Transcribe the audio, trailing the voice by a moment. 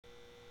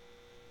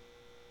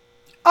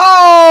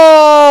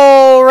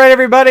All right,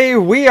 everybody,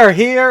 we are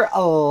here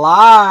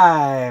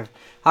live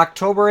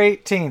October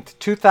 18th,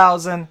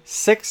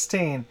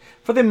 2016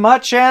 for the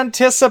much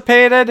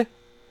anticipated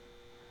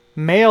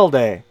mail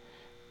day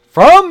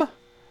from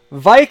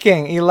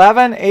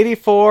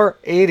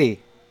viking11840,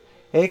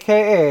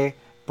 aka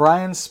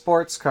Bryan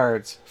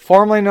Sportscards,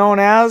 formerly known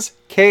as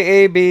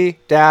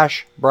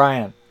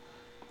KAB-Bryan.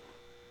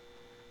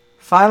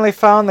 Finally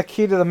found the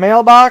key to the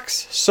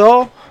mailbox,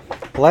 so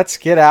let's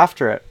get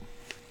after it.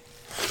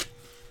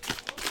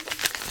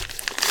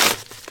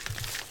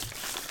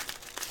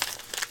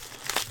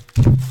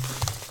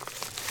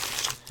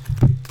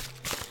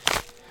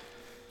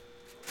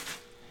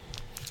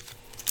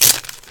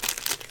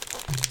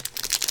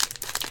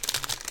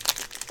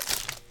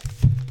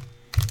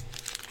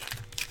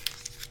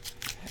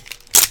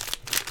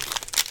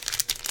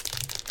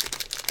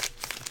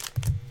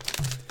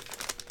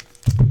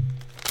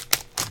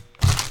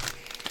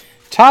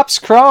 Topps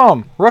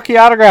Chrome, rookie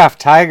autograph,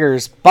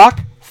 Tigers, Buck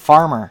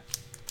Farmer.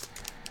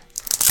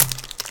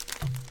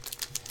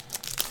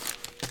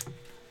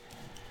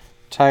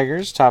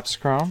 Tigers, Topps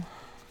Chrome.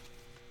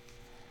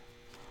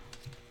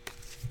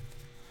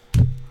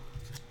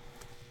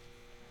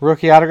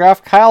 Rookie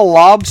autograph, Kyle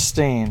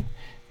Lobstein.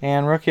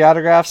 And rookie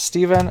autograph,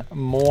 Steven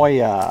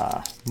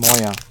Moya.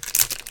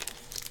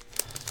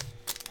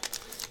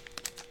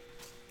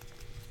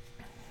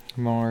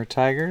 More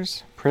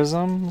Tigers,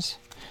 Prisms,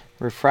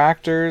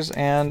 Refractors,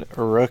 and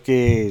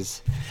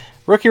Rookies.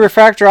 Rookie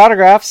Refractor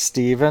autograph,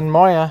 Steven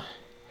Moya.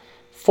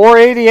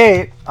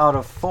 488 out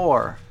of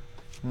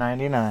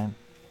 499.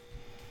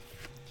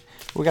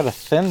 We got a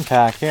thin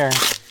pack here.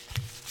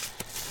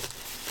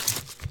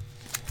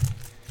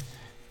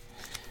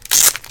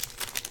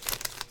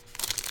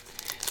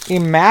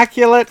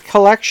 Immaculate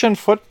Collection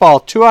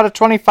Football, 2 out of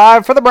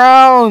 25 for the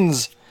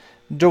Browns.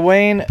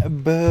 Dwayne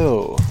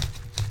Bowe.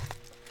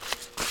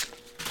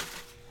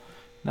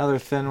 Another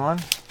thin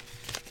one.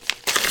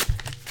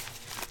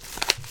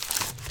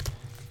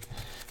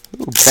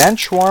 Ooh,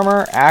 bench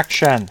warmer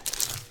action.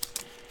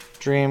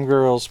 Dream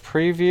Girls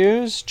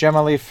previews.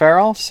 Gemma Lee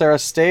Farrell, Sarah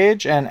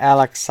Stage, and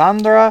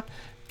Alexandra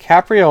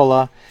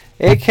Capriola,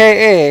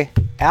 a.k.a.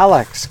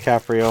 Alex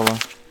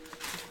Capriola.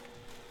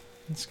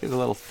 Let's get a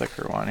little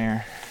thicker one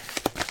here.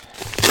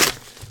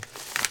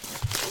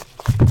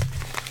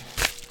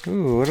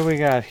 Ooh, what do we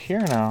got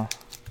here now?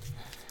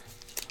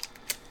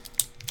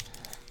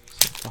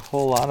 A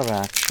whole lot of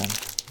action.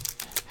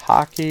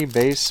 Hockey,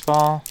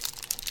 baseball.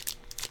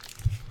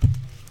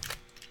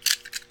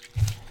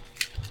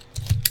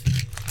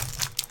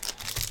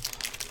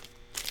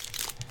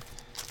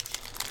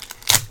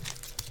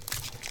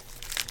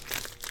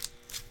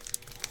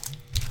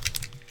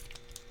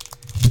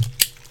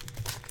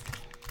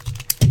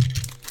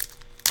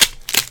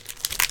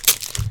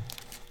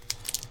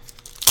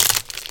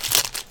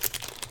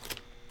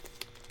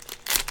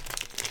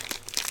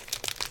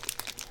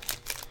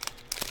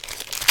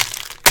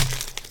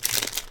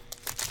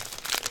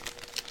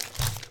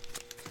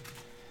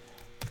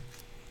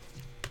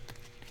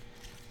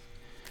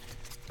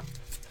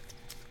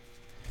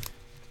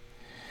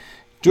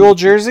 Dual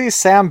jersey,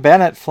 Sam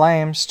Bennett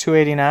Flames,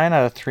 289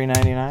 out of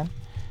 399.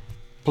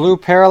 Blue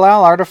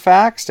parallel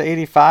artifacts to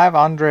 85,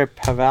 Andre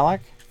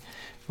Pavelec.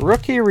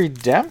 Rookie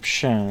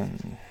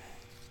redemption,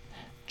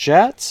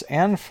 Jets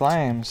and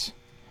Flames.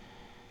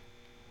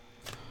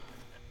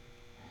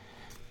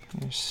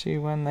 Let's see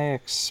when they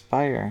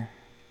expire.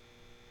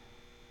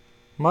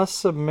 Must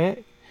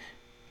submit.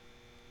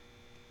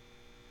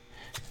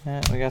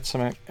 We got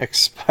some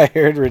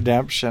expired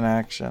redemption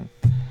action.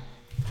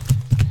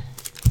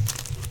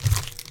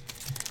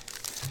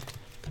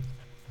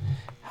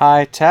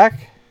 High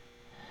Tech,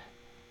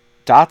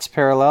 Dots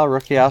Parallel,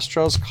 Rookie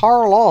Astros,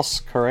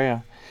 Carlos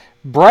Correa.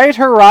 Bright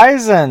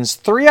Horizons,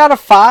 3 out of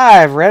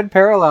 5, Red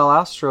Parallel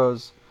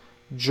Astros,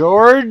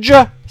 George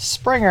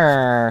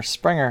Springer.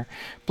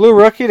 Blue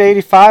Rookie to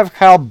 85,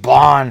 Kyle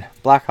Bond,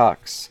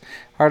 Blackhawks.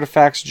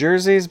 Artifacts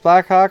jerseys,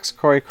 Blackhawks,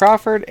 Corey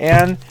Crawford,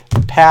 and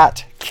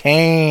Pat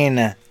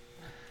Kane.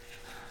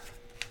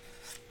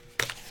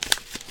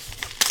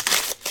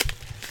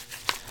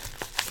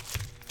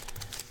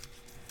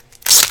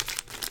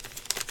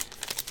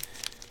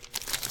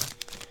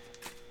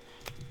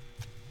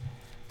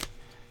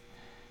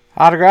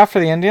 Autograph for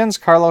the Indians,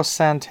 Carlos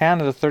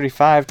Santana to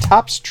 35,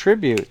 Topps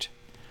Tribute.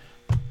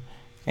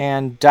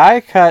 And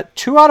die cut,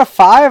 2 out of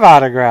 5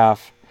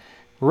 autograph.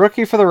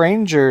 Rookie for the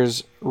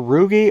Rangers,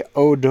 Rugi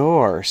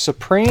Odor.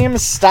 Supreme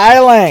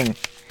Styling.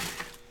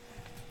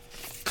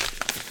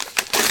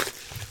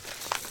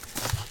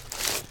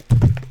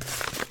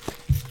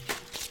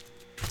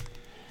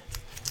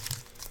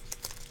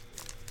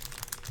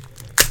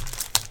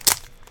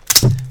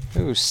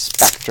 Ooh,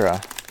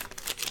 Spectra.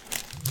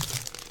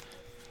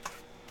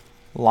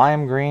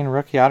 Lime green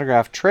rookie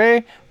autograph,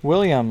 Trey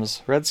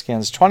Williams,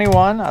 Redskins,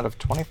 21 out of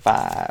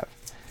 25.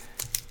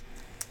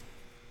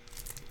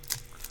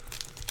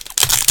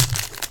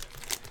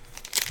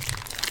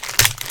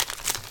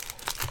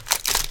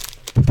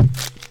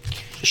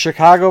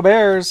 Chicago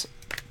Bears,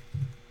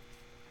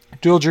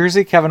 Dual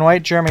jersey, Kevin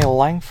White, Jeremy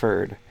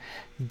Langford.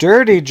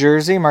 Dirty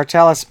jersey,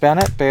 Martellus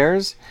Bennett,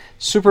 Bears.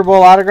 Super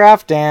Bowl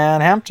autograph,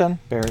 Dan Hampton,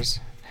 Bears.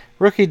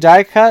 Rookie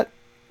die cut,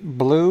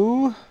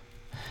 blue,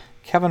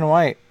 Kevin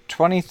White,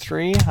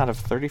 23 out of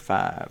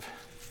 35.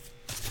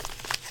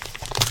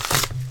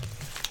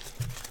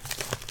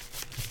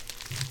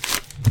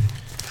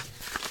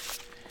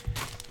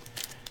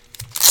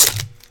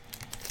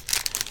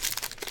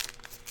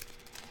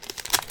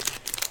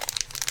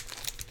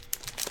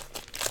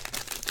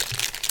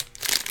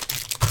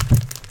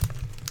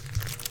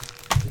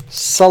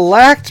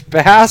 Select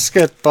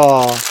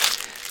basketball.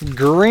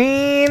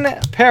 Green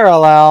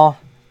parallel.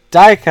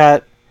 Die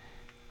cut.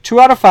 2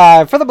 out of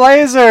 5 for the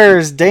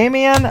Blazers.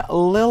 Damian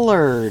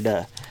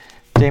Lillard.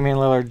 Damian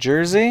Lillard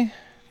jersey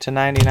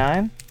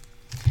 /99.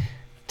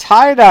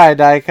 Tie-dye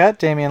die cut.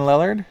 Damian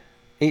Lillard.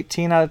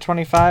 18 out of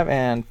 25.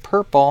 And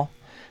purple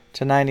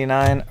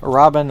 /99.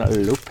 Robin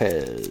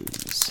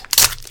Lopez.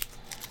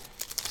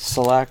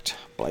 Select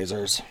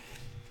Blazers.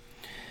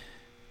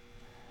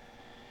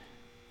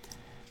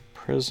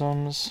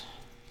 Prisms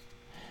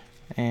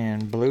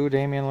and blue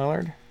Damian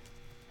Lillard,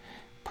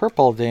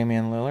 purple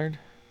Damian Lillard,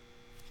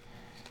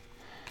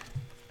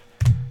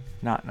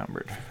 not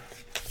numbered.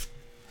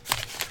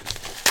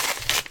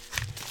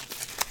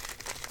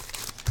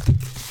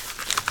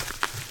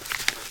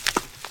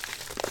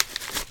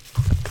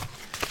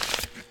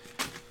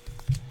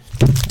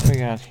 What do we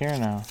got here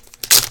now?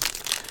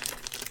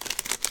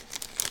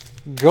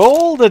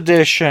 Gold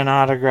edition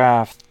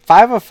autograph,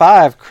 5 of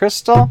 5,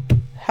 Crystal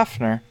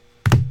Hefner.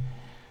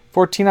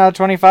 14 out of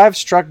 25,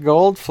 struck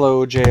gold,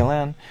 Flo J.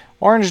 Lynn.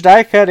 Orange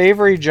die cut,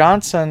 Avery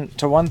Johnson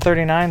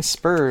 /139,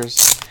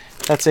 Spurs.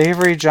 That's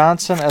Avery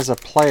Johnson as a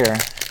player,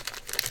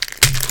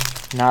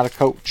 not a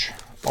coach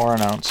or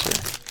announcer.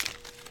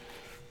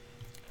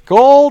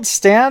 Gold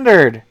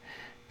standard,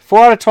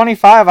 4 out of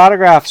 25,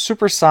 autograph,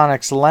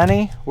 Supersonics,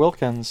 Lenny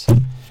Wilkins.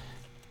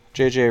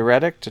 JJ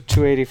Redick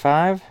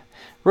 /285.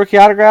 Rookie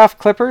autograph,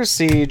 Clippers,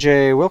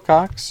 CJ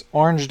Wilcox.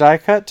 Orange die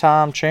cut,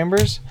 Tom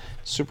Chambers.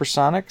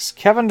 Supersonics.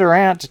 Kevin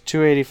Durant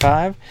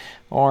 /285.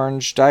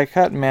 Orange die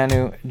cut,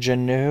 Manu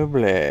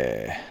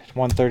Ginobili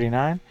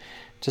 /139.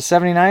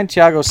 /79,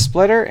 Thiago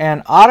Splitter.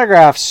 And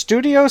autograph,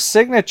 Studio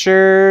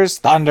Signatures,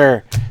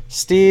 Thunder,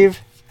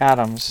 Steve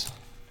Adams.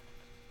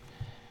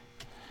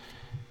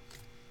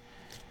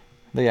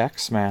 The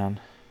X-Man.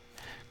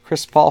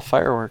 Chris Paul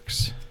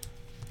Fireworks.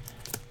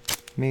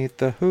 Meet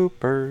the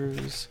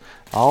Hoopers,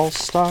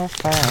 All-Star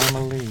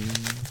Family.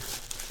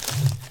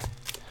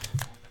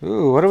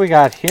 Ooh, what do we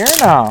got here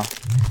now?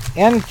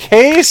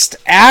 Encased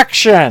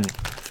action.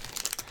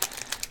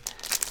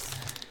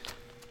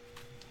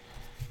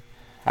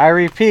 I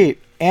repeat,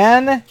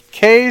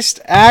 encased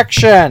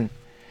action.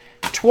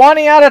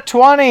 20 out of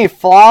 20,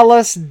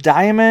 flawless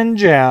diamond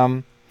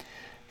gem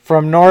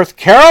from North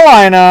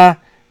Carolina,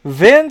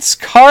 Vince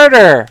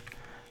Carter,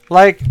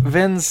 like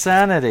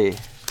Vinsanity.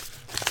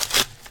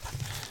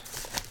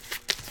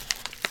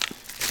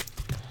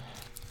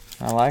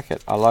 I like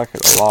it. I like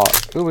it a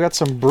lot. Ooh, we got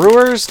some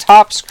Brewers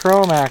Topps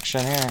Chrome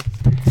action here.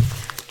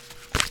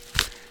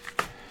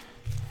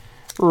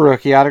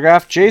 Rookie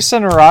autograph,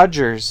 Jason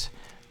Rogers.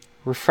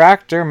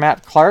 Refractor,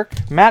 Matt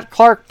Clark. Matt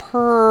Clark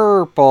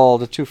purple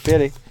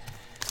 /250.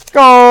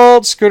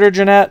 Gold, Scooter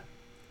Gennett,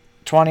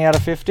 20 out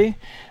of 50.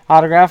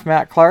 Autograph,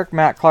 Matt Clark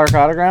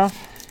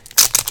autograph.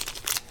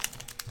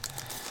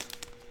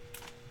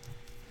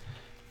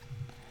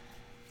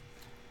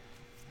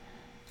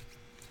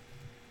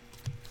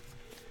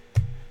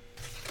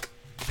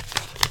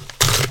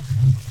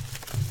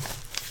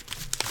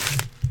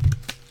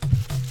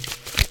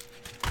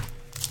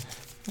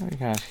 What do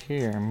we got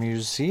here?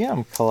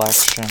 Museum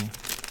collection.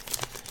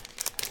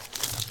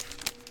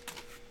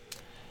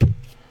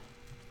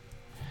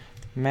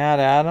 Matt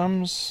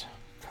Adams,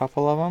 a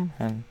couple of them,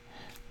 and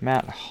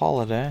Matt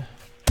Holliday.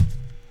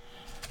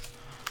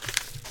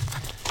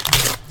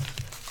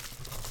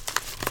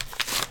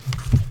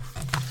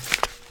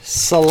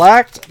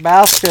 Select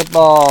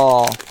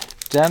basketball,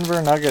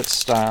 Denver Nuggets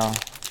style.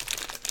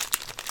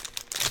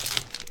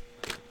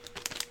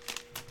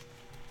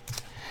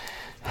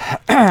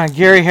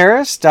 Gary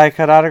Harris, die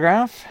cut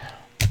autograph.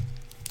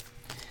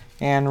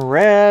 And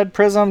red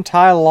prism,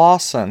 Ty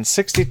Lawson,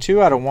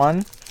 62 out of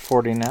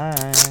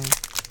 149.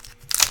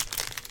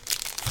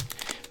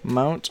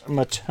 Mount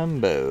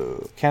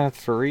Mutombo,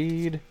 Kenneth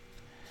Fareed.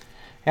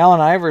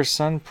 Allen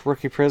Iverson,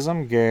 rookie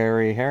prism,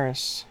 Gary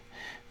Harris.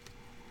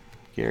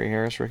 Gary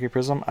Harris, rookie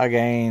prism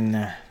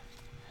again.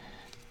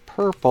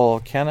 Purple,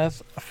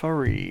 Kenneth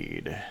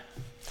Fareed.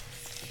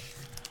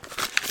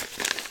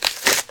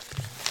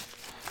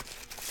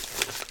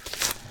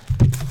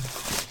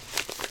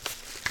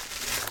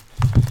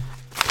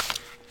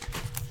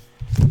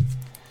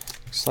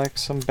 Looks like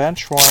some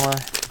bench warmer.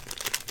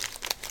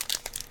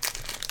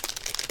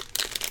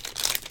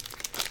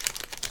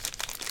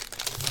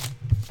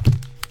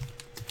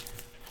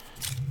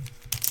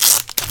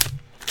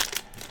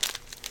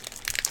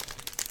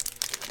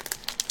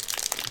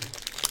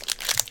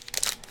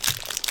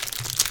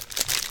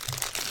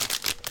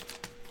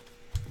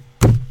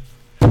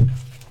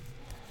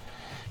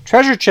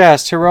 Treasure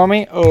Chest,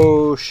 Hiromi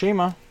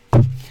Oshima.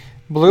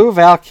 Blue,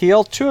 Val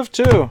Keel, 2 of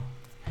 2.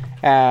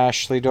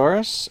 Ashley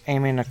Doris,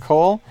 Amy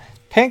Nicole.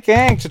 Pink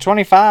ink to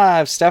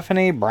 25,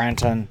 Stephanie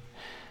Branton.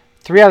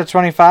 3 out of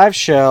 25,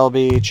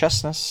 Shelby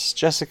Chestnut.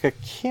 Jessica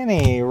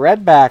Kinney,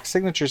 Redback,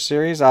 Signature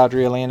Series,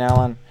 Audrey Elaine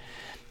Allen.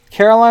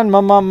 Carolyn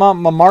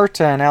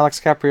Martin, Alex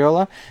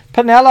Capriola.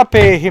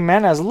 Penelope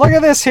Jimenez. Look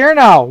at this here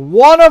now.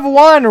 1 of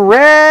 1,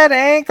 red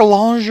ink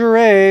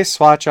lingerie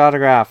swatch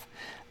autograph.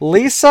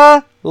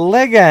 Lisa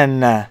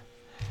Ligon.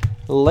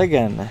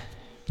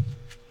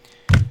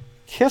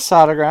 Kiss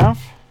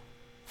autograph.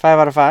 5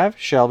 out of 5,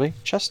 Shelby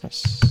Chestnut.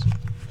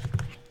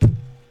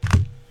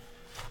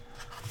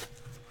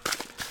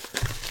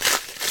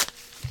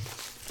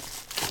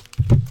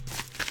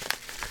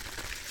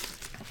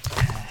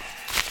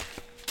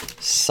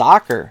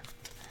 Soccer.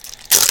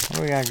 What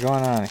do we got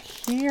going on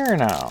here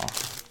now?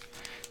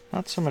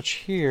 Not so much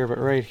here, but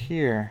right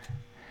here.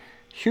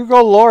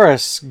 Hugo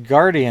Lloris,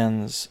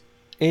 Guardians.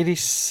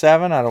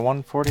 87 out of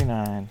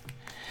 149.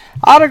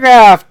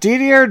 Autograph,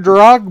 Didier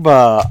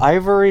Drogba,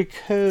 Ivory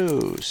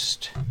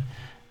Coast.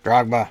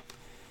 Drogba.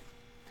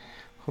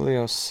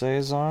 Julio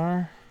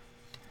Cesar.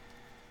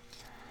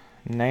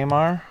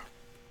 Neymar.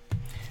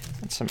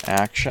 And some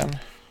action.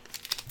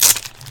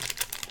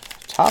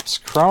 Topps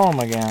Chrome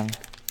again.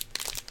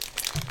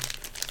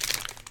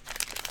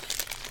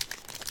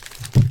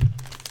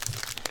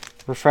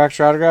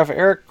 Refractor autograph,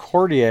 Eric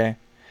Cordier.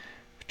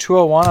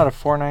 201 out of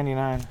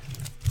 499.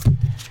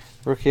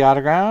 Rookie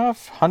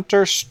autograph,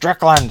 Hunter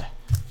Strickland.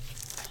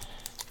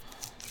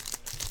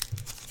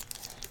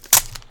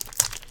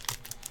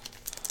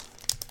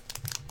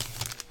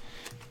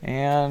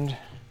 And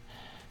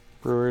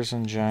Brewers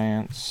and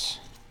Giants.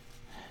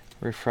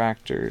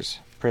 Refractors,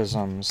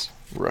 Prisms,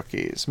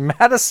 rookies.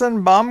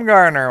 Madison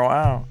Bumgarner,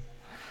 wow.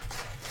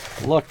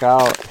 Look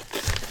out.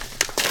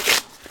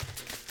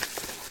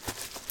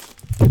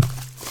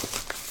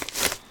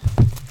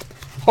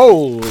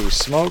 Holy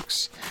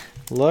smokes.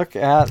 Look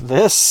at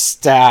this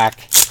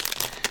stack.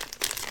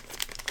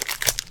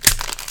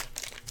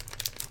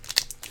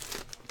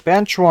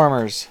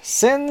 Benchwarmers.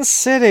 Sin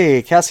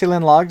City. Cassie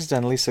Lynn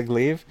Logsden. Lisa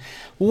Gleave.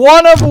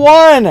 1 of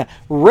 1.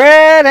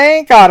 Red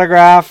ink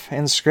autograph.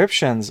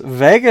 Inscriptions.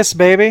 Vegas,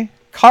 baby.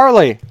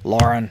 Carly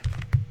Lauren.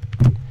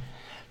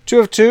 2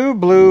 of 2.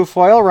 Blue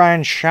foil.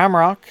 Ryan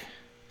Shamrock.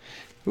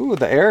 Ooh,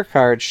 the air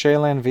card.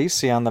 Shaylin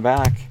VC on the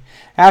back.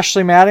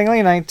 Ashley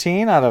Mattingly.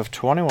 19 out of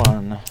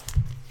 21.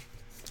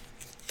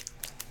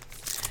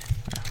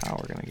 How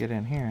we're going to get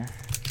in here.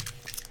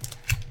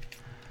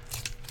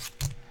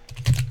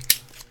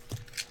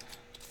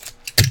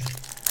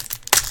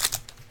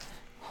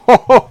 Ho,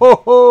 ho, ho,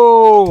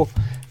 ho.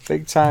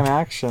 Big time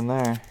action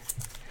there.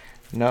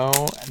 No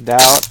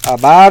doubt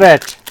about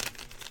it.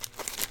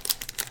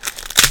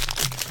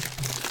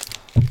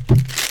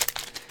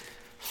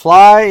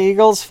 Fly,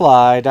 Eagles,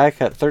 fly. Die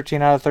cut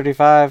 13 out of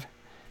 35.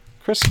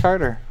 Chris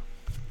Carter.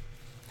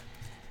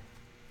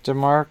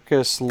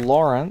 DeMarcus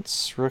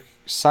Lawrence.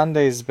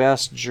 Sunday's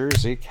best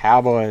jersey.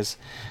 Cowboys.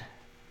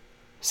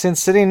 Sin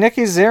City,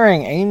 Nikki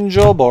Ziering,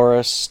 Angel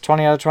Boris,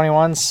 20 out of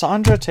 21.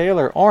 Sandra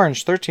Taylor,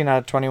 Orange, 13 out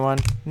of 21.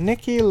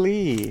 Nikki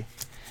Lee.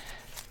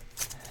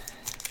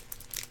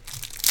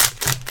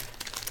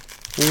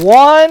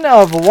 1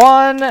 of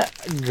 1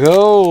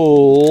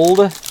 gold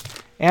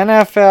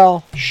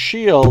NFL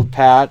Shield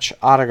patch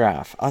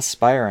autograph.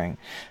 Aspiring.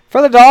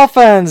 For the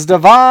Dolphins,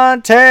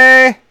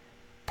 Devontae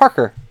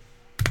Parker.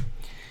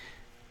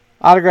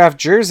 Autograph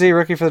jersey,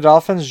 rookie for the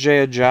Dolphins,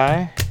 Jay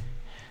Ajayi.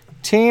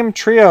 Team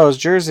Trios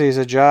jerseys,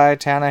 Ajayi,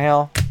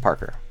 Tannehill,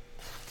 Parker.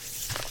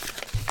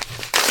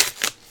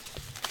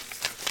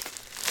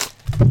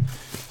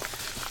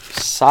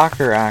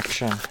 Soccer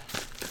action.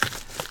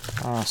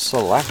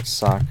 Select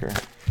soccer.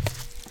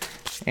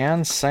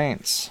 And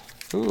Saints.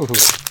 Ooh.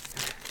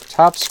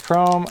 Topps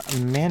Chrome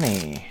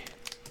Mini.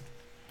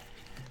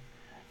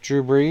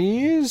 Drew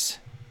Brees.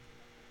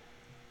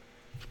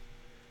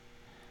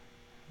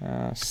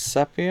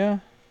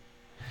 Sepia.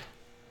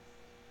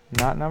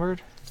 Not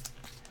numbered.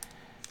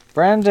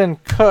 Brandon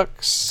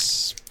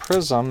Cooks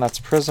Prism. That's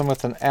Prism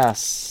with an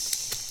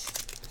S.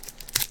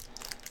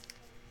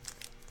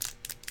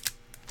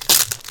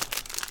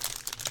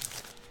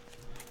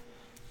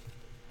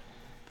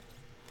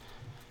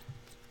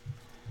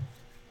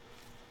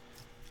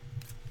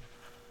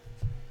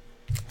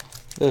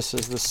 This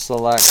is the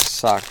Select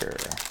Soccer.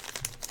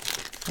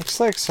 Looks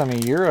like some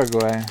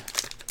Uruguay.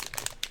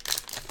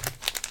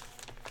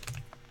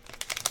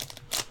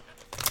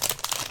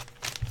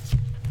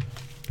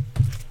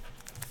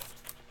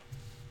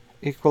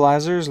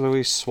 Equalizers,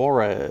 Luis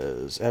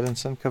Suarez.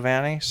 Edinson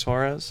Cavani,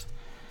 Suarez.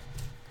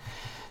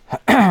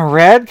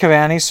 Red,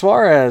 Cavani,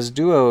 Suarez.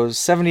 Duos,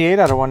 78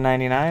 out of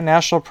 199.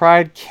 National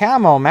Pride,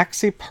 Camo,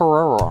 Maxi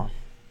Pereira.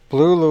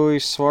 Blue,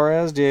 Luis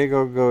Suarez,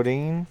 Diego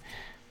Godin.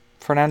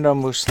 Fernando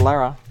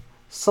Muslera.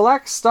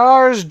 Select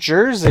Stars,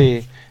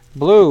 Jersey.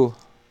 Blue,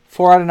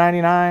 4 out of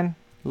 99.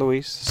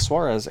 Luis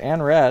Suarez.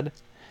 And red,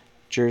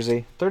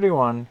 Jersey,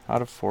 31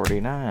 out of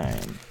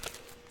 49.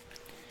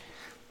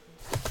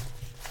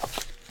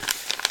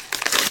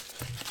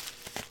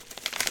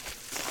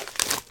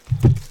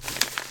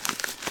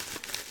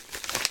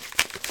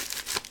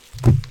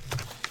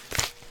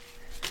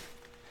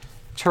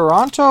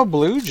 Toronto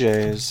Blue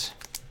Jays.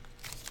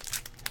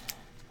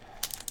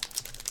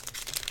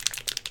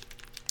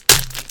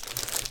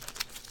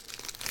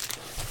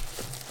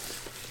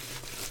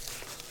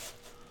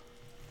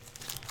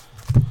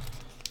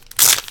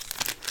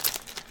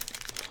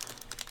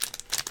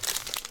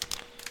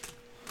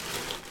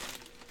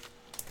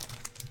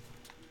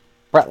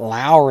 Brett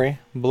Lowry,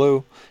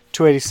 blue,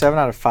 287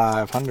 out of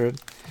 500.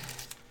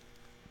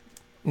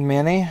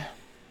 Mini,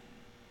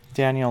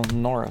 Daniel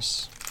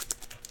Norris.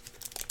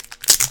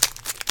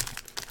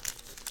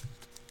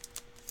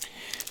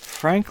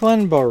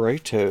 Franklin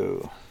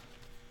Barreto.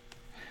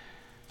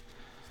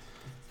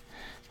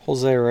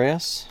 Jose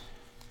Reyes.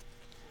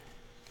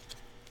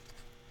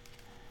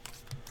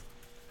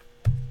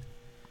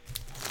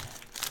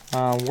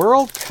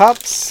 World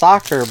Cup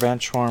Soccer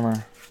bench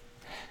warmer.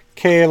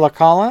 Kayla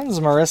Collins,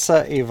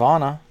 Marissa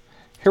Ivana,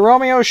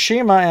 Hiromi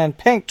Oshima, and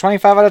pink,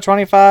 25 out of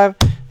 25,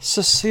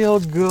 Cecile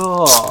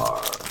Gar.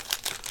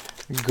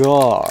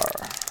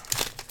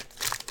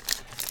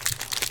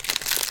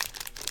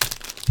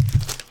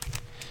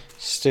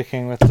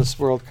 Sticking with this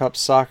World Cup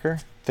Soccer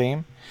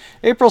theme.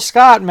 April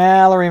Scott,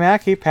 Mallory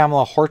Mackey,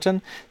 Pamela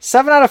Horton,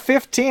 7 out of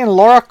 15,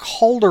 Laura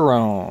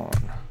Calderon.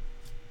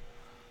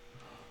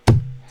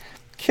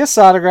 Kiss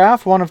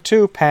autograph, 1 of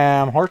 2,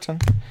 Pam Horton.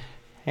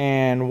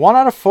 And 1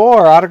 out of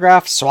 4,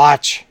 autograph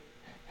swatch,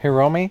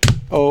 Hiromi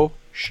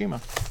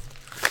Oshima.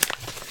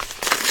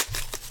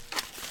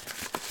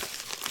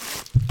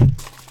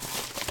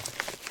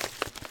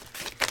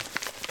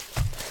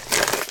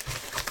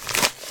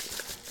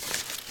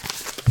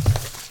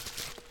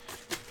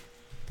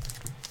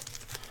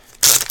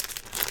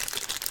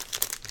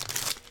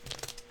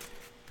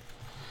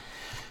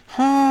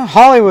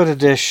 Hollywood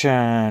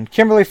edition.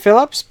 Kimberly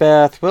Phillips,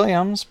 Beth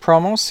Williams,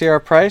 promo, Sierra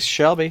Price,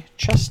 Shelby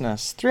Chestnut.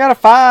 3 out of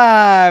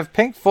 5.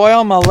 Pink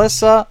foil,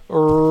 Melissa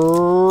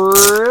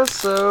Russo.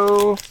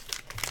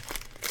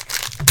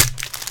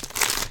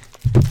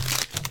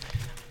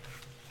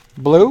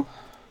 Blue,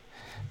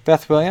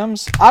 Beth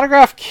Williams.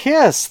 Autograph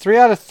Kiss, 3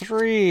 out of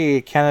 3.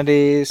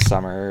 Kennedy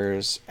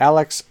Summers,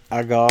 Alex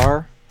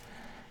Agar.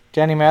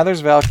 Danny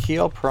Mathers, Val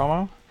Keel,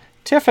 promo.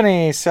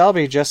 Tiffany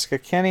Selby, Jessica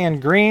Kinney,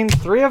 and green,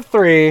 3 of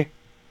 3.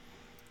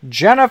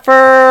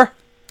 Jennifer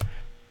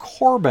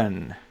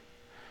Corbin.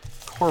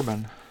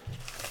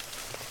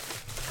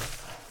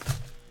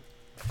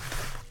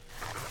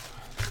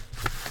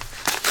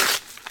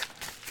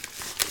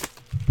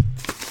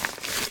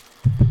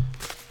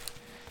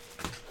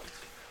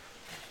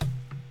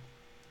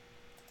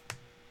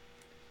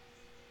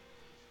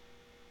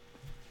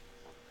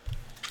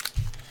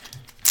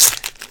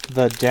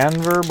 The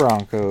Denver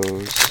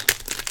Broncos.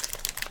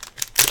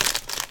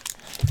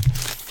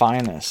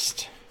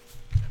 Finest.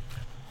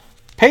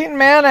 Peyton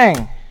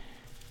Manning.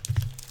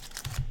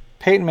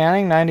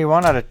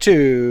 91 out of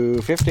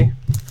 250.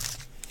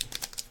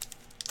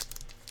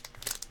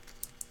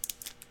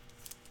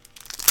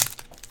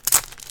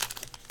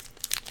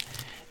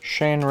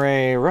 Shane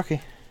Ray,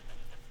 rookie.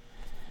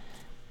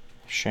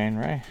 Shane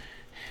Ray.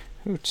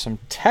 Ooh, some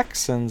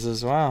Texans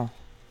as well.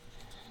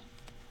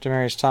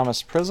 Demaryius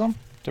Thomas Prism.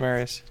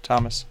 Demaryius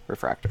Thomas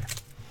Refractor.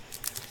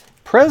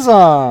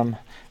 Prism.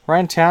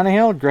 Ryan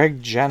Tannehill,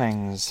 Greg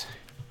Jennings.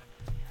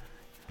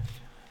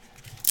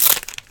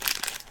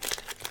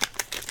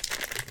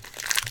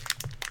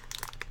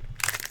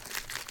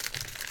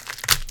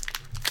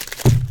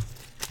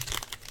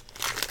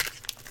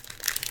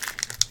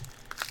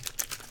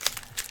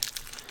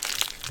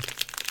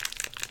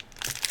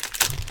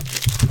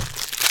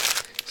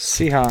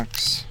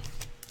 Seahawks.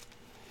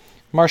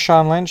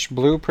 Marshawn Lynch,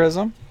 blue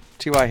prism.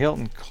 T.Y.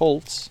 Hilton,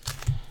 Colts.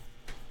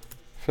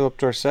 Philip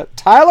Dorsett.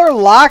 Tyler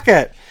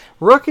Lockett,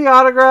 rookie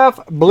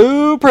autograph,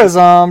 blue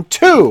prism,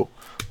 2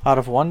 out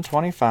of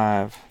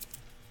 125.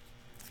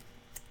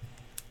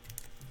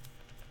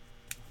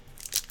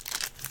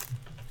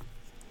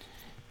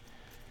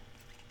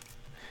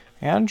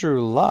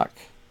 Andrew Luck,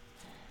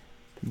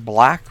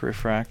 black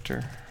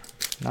refractor.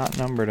 Not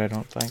numbered, I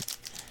don't think.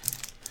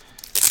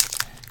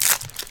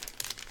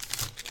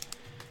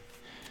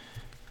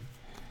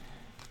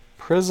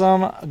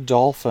 Prism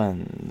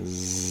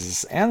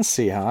Dolphins and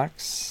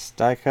Seahawks.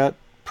 Die cut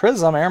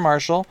Prism Air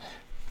Marshal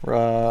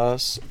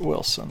Russ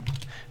Wilson.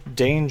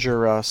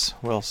 Dangerous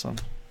Wilson.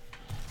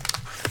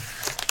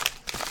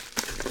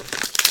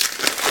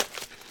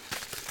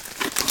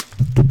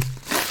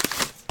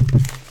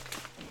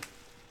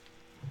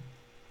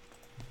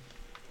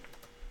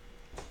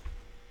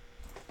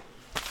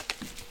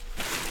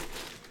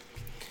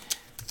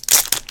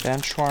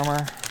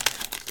 Benchwarmer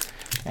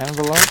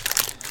envelope.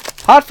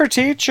 Hot for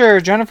Teacher,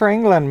 Jennifer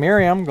England,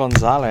 Miriam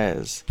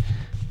Gonzalez.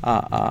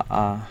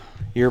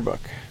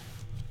 Yearbook.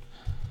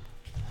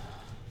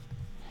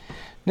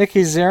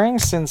 Nikki Ziering,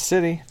 Sin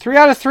City. 3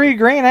 out of 3,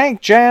 green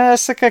ink,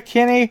 Jessica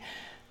Kinney.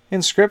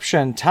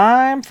 Inscription,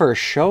 time for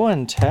show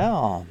and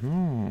tell.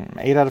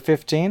 8 out of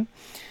 15.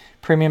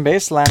 Premium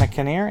base, Lana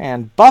Kinnear.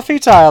 And Buffy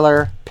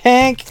Tyler,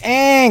 pink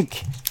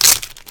ink.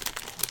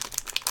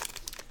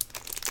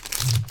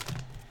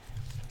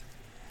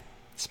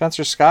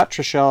 Spencer Scott,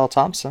 Trishelle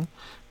Thompson,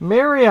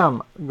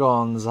 Miriam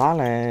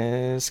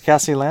Gonzalez,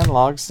 Cassie Lynn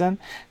Logsdon,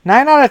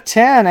 9 out of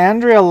 10,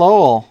 Andrea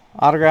Lowell,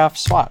 autograph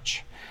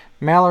swatch.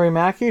 Mallory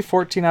Mackey,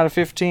 14 out of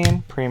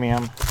 15,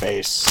 premium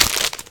base.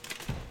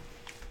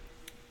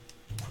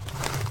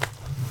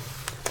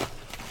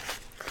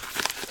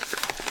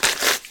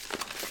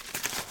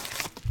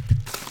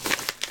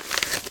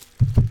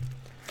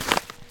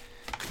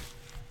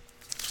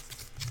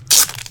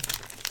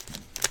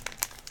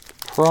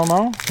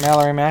 Promo,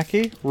 Mallory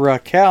Mackey,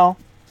 Raquel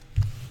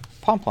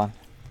Pomplin.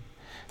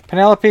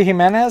 Penelope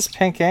Jimenez,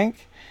 pink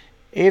ink,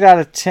 8 out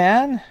of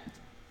 10.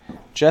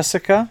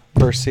 Jessica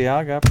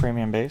Burciaga,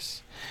 premium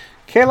base.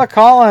 Kayla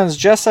Collins,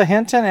 Jessa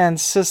Hinton, and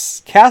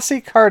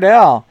Cassie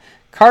Cardell,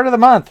 card of the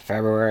month,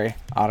 February,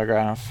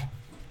 autograph.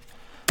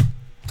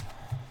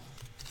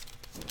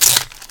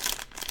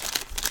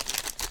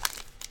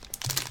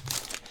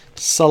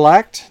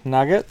 Select,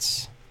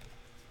 Nuggets.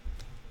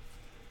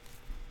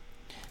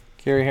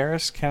 Gary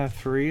Harris,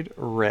 Kenneth Reed,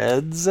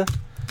 Reds.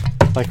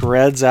 Like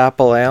Reds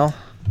Apple Ale.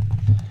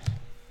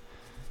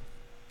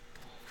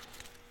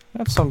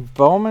 Got some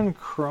Bowman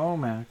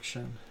Chrome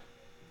action.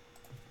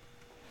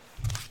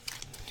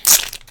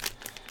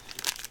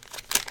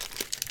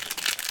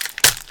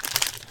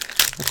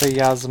 With a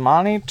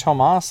Yasmani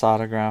Tomas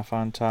autograph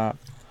on top.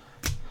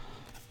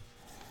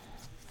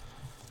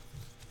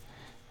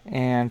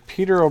 And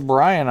Peter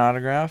O'Brien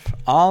autograph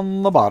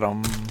on the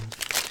bottom.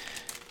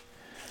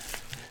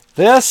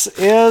 This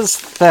is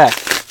thick.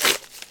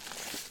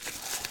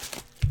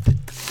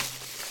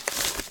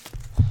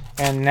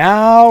 And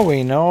now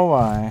we know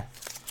why.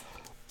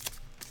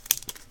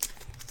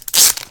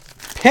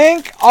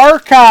 Pink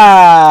Archive.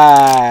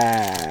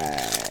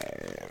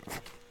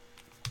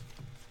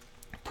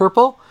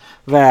 Purple,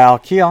 Val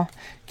Keel.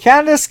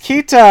 Candice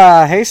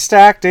Kita,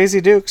 Haystack,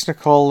 Daisy Dukes,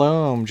 Nicole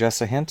Loom,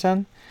 Jessa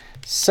Hinton.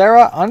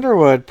 Sarah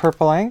Underwood,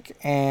 Purple Ink.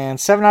 And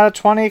 7 out of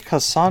 20,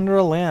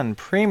 Cassandra Lynn,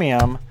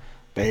 premium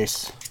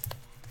base.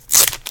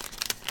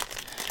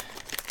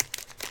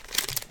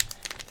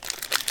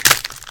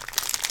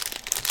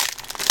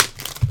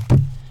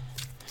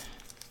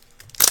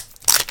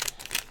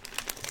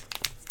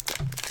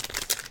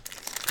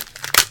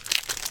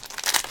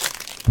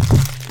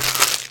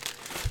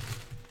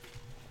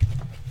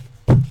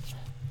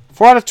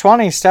 Four out of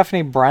 20,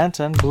 Stephanie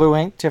Branton. Blue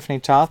ink, Tiffany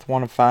Toth,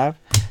 1 of 5.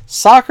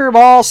 Soccer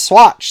ball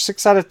swatch,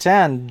 6 out of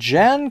 10.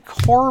 Jen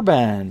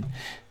Corbin.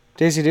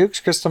 Daisy Dukes,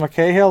 Crystal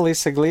McCahill,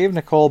 Lisa Gleave,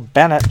 Nicole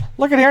Bennett.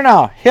 Look at here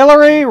now.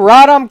 Hillary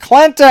Rodham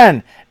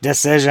Clinton.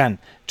 Decision,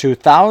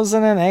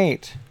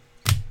 2008.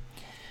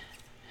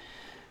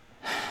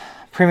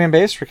 Premium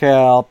base,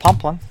 Raquel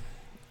Pomplin.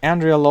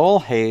 Andrea Lowell,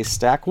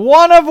 Haystack.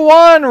 1 of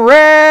 1,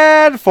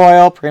 red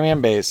foil,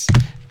 premium base.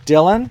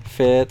 Dylan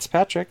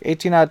Fitzpatrick,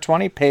 18 out of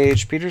 20.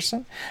 Paige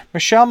Peterson.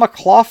 Michelle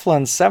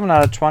McLaughlin, 7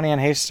 out of 20 in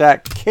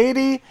Haystack.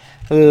 Katie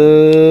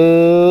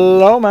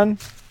Lohman.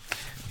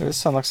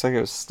 This one looks like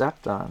it was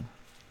stepped on.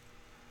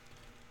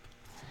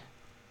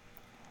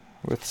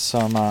 With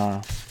some,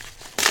 not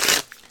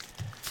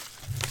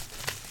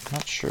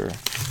sure,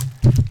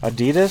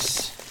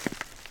 Adidas?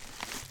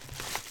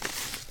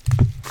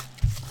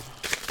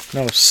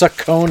 No,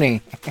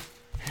 Saucony.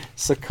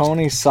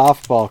 Saucony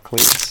softball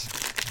cleats.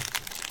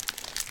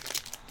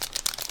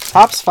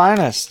 Topps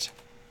Finest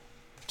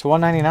to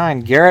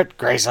 199, Garrett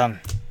Grayson.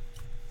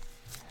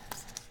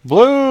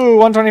 Blue,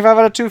 125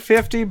 out of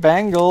 250,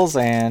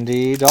 Bengals,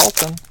 Andy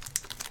Dalton.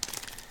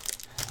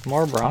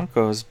 More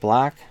Broncos,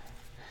 black,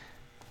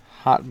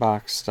 hot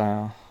box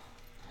style.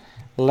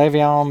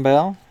 Le'Veon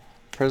Bell,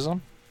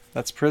 Prism.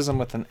 That's Prism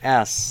with an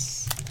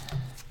S.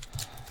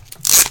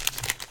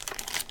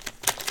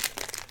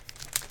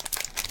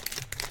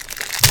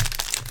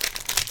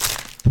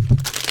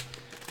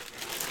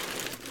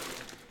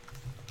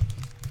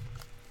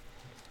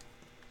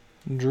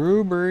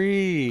 Drew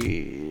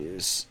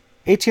Brees.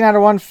 18 out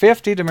of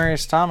 150,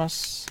 Demaryius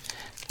Thomas.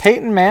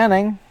 Peyton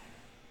Manning.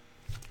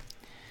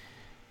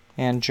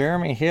 And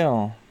Jeremy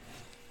Hill.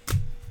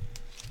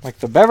 Like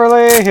the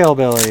Beverly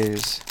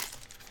Hillbillies.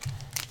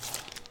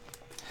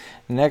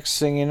 Next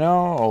thing you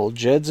know, old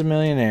Jed's a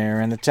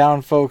millionaire. And the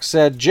town folks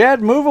said,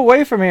 Jed, move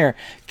away from here.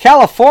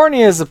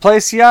 California is the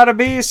place you ought to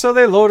be. So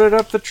they loaded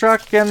up the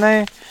truck and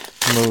they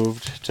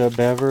moved to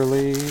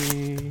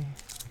Beverly.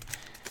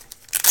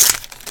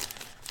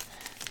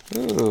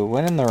 Ooh,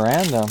 winning the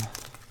random.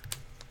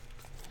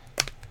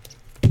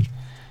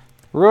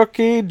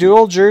 Rookie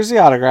dual jersey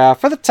autograph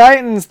for the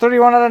Titans.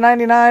 31 out of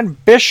 99.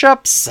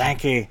 Bishop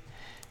Sankey.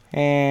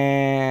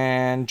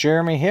 And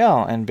Jeremy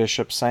Hill and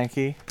Bishop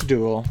Sankey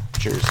dual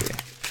jersey.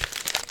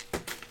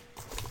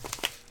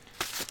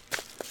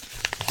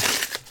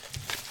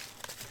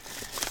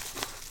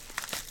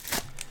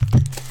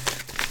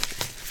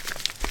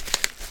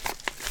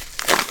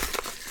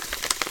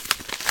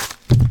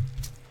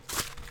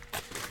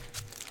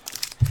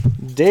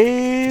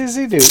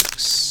 Daisy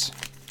Dukes.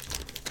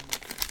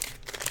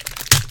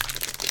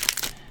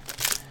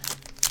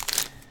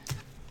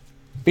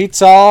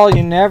 Beats all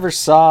you never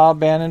saw.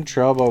 Been in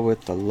trouble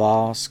with the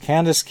loss.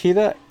 Candace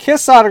Kita.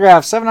 Kiss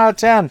autograph. 7 out of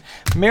 10.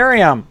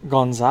 Miriam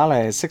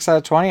Gonzalez. 6 out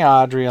of 20.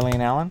 Audrey Aline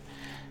Allen.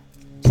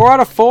 4 out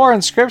of 4.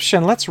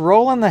 Inscription. Let's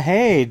roll in the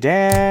hay.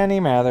 Danny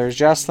Mathers.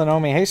 Jocelyn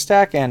Omi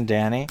Haystack. And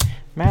Danny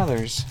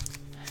Mathers.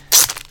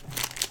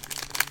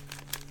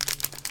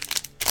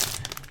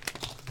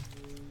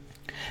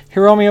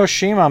 Hiromi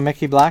Oshima.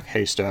 Mickey Black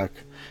Haystack.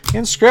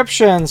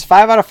 Inscriptions.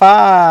 5 out of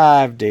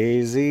 5.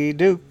 Daisy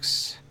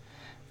Dukes.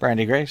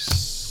 Brandy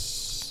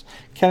Grace.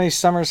 Kenny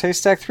Summers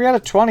Haystack. 3 out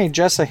of 20.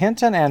 Jessa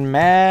Hinton and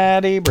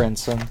Maddie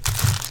Brinson.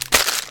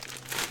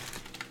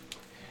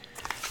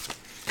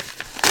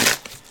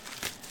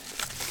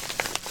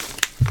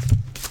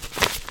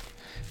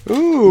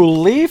 Ooh,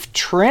 Leaf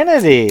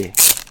Trinity.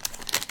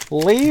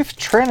 Leaf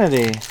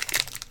Trinity.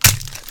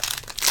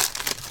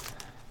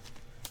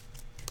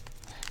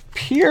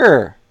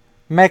 Pure.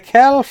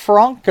 Mikel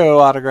Franco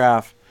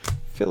autograph.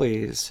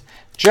 Phillies.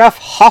 Jeff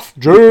Huff.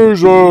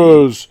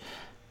 Jesus.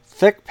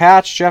 Thick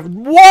patch, Jeff.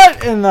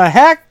 What in the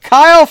heck?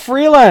 Kyle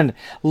Freeland.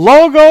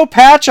 Logo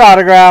patch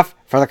autograph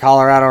for the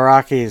Colorado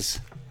Rockies.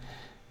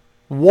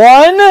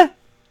 1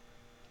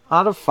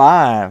 out of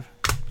 5.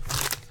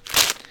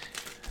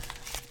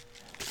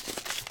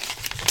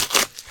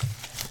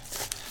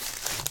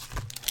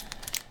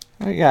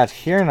 What we got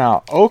here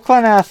now?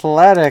 Oakland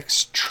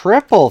Athletics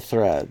triple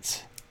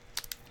threads.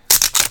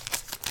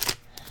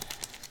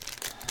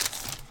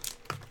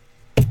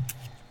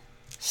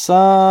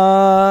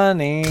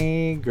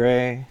 Sonny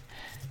Gray.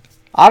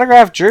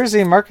 Autograph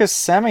jersey, Marcus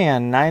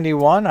Semien,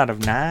 91 out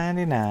of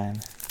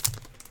 99.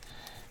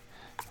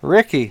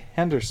 Ricky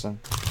Henderson.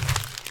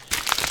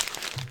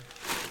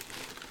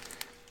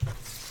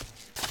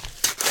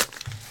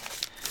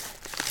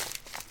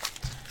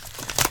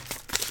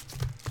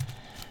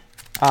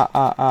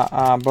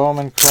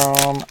 Bowman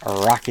Chrome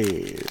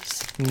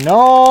Rockies.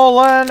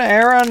 Nolan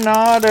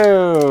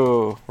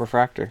Arenado.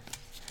 Refractor.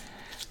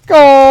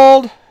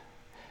 Gold.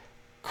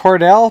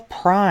 Cordell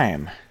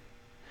Prime.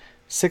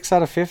 6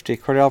 out of 50.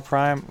 Cordell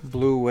Prime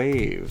Blue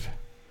Wave.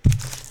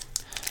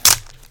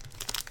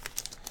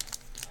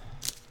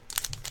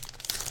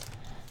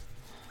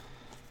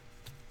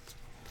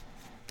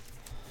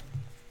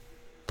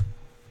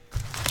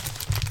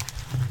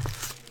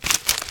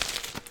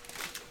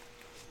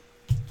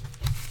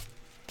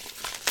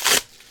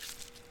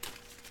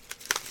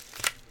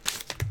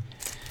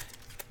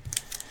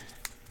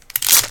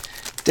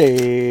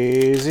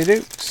 Daisy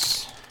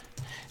Dukes.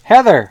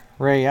 Heather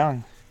Ray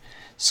Young.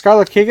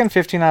 Scarlett Keegan,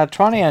 15 out of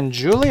 20. And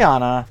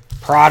Juliana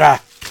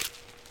Prada.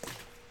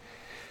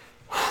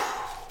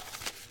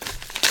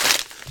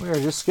 We are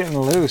just getting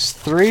loose.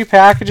 3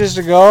 packages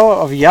to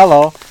go of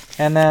yellow.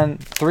 And then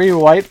 3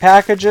 white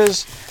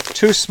packages.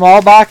 2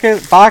 small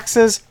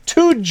boxes.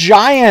 2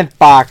 giant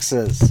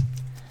boxes.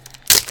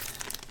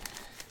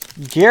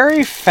 Gary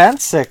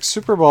Fensick,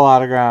 Super Bowl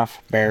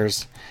autograph.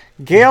 Bears.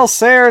 Gail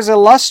Sayers,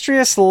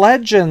 Illustrious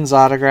Legends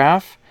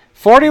autograph.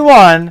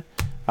 41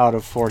 out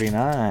of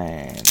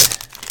 49.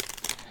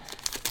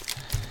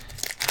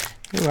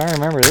 Ooh, I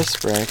remember this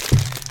break.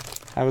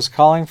 I was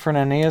calling for an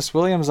Aeneas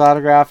Williams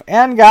autograph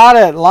and got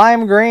it.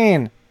 Lime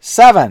green.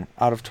 7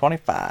 out of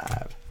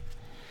 25.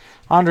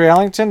 Andre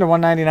Ellington to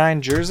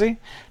 199 jersey.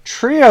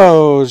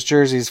 Trios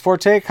jerseys.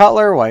 Forte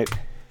Cutler White.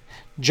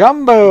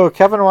 Jumbo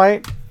Kevin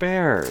White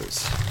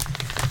Bears.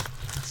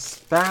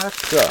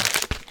 Spatula.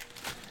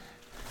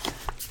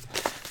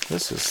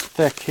 This is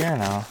thick here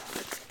now.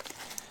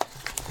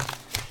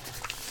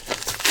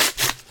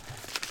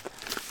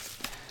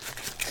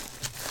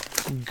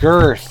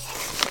 Girth.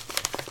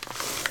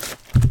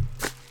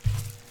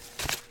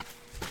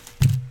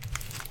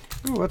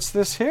 Ooh, what's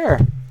this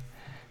here?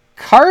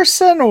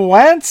 Carson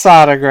Wentz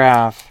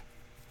autograph.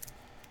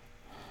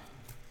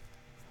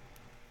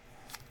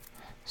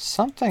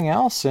 Something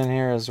else in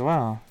here as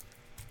well.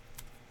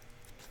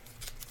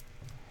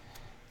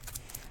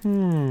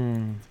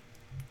 If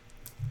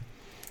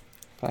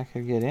I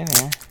could get in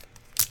here.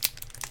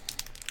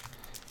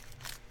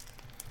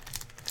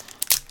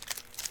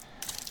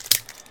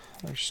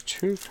 There's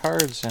 2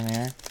 cards in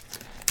here.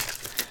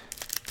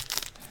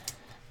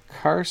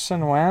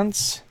 Carson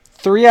Wentz,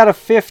 3 out of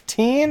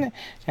 15,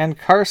 and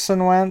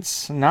Carson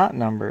Wentz not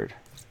numbered.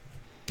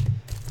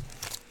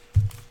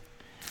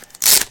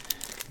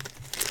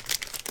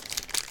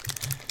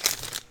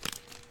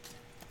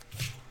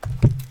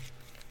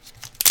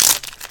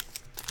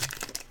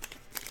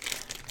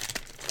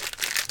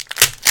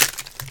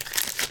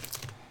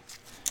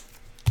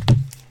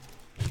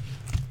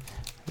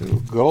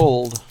 Ooh,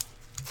 gold.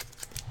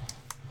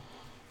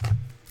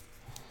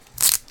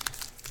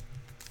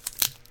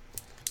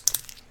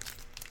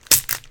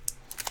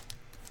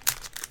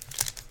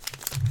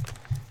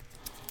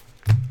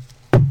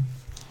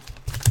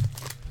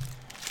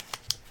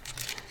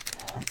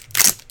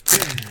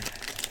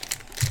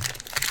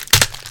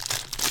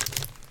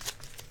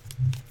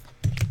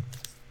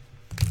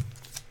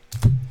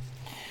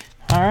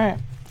 All right.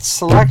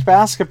 Select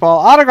basketball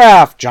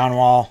autograph. John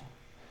Wall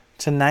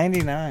to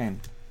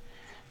 99.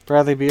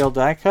 Bradley Beal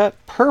die cut.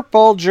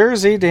 Purple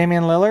jersey,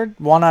 Damian Lillard,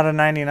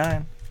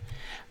 1/99.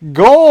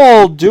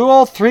 Gold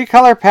dual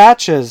 3-color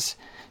patches.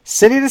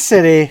 City to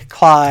City,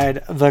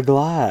 Clyde the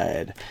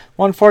Glide.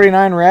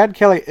 149 red,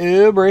 Kelly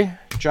Oubre,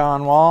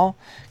 John Wall.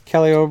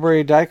 Kelly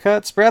Oubre die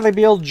cuts. Bradley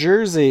Beal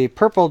jersey,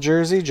 purple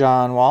jersey,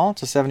 John Wall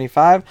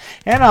 /75.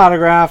 And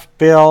autograph,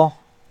 Bill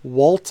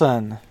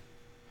Walton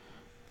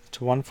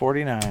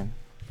 /149.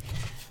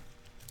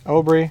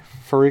 Oubre,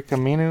 Farik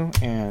Aminu,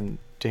 and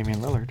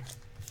Damian Lillard.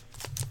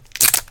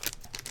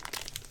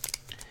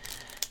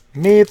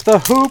 Meet the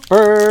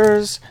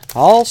Hoopers,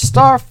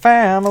 All-Star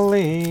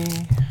Family.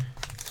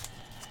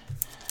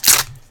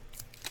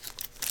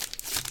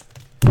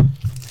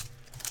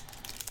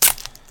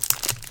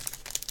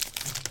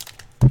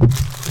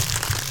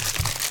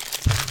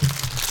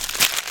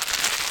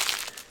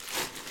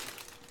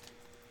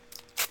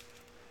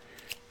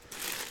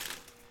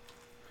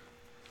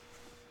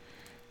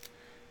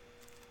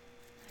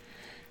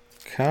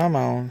 Come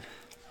on.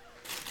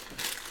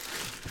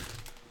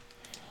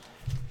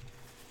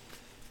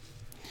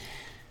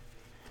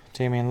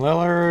 Damian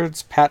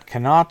Lillard's, Pat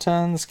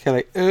Connaughton's,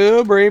 Kelly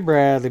Oubre,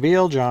 Bradley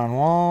Beal, John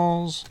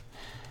Walls,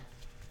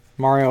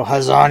 Mario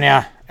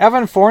Hezonja,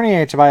 Evan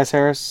Fournier, Tobias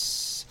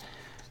Harris.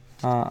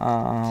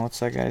 What's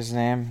that guy's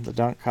name? The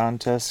dunk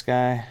contest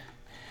guy.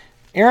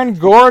 Aaron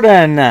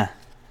Gordon,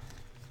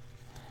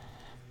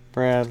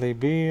 Bradley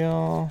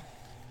Beal.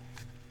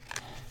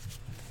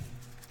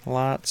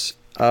 Lots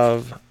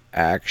of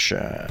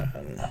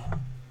action.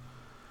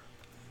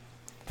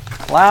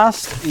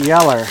 Last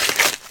yeller.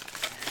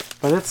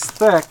 But it's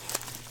thick.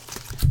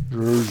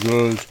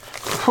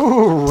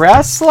 Ooh,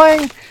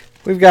 wrestling.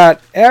 We've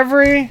got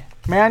every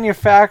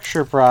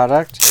manufacturer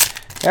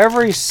product,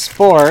 every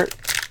sport.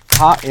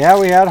 Yeah,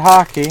 we had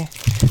hockey.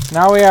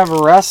 Now we have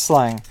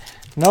wrestling.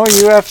 No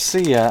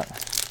UFC yet.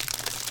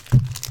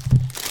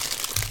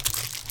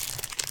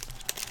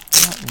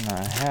 What in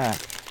the heck?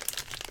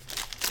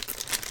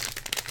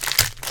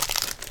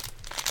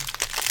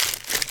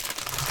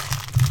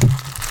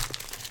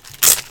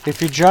 If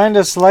you joined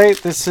us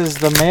late, this is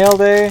the mail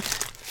day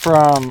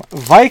from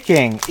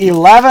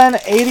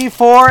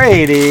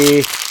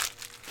viking11840.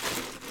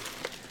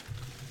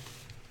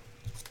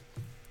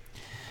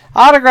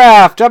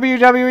 Autograph,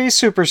 WWE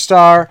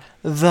Superstar,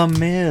 The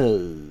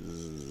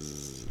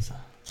Miz.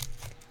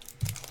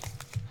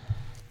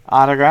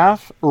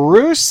 Autograph,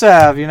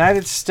 Rusev,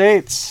 United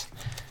States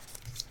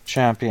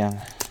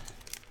Champion.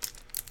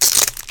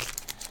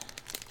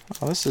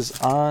 Oh, this is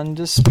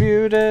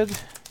undisputed.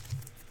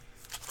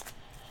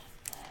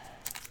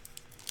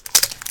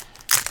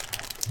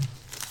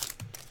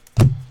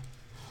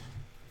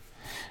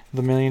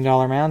 The $1 Million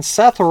Man,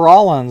 Seth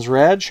Rollins,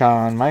 red,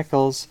 Shawn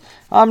Michaels,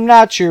 I'm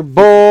Not Your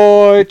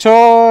Boy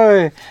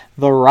Toy,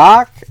 The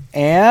Rock,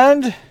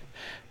 and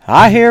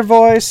I hear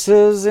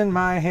voices in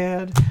my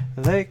head,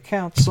 they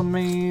counsel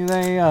me,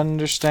 they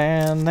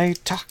understand, they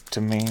talk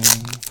to me.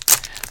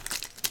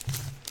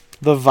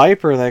 The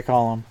Viper, they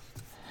call him.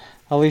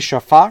 Alicia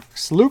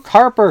Fox, Luke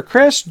Harper,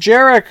 Chris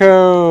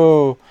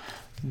Jericho,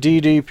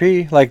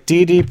 DDP, like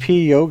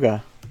DDP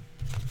Yoga.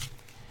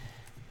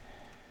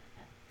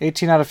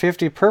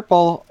 18/50,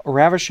 purple,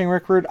 Ravishing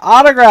Rick Rude.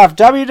 Autograph,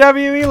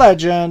 WWE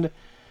legend,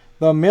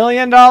 the $1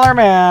 Million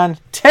Man,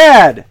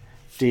 Ted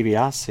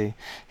DiBiase.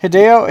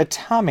 Hideo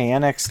Itami,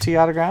 NXT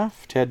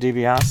autograph, Ted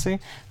DiBiase.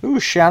 Ooh,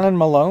 Shannon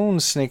Malone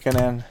sneaking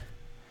in.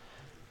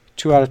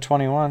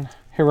 2/21.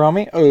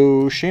 Hiromi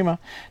Oshima.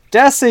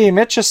 Desi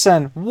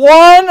Mitchison,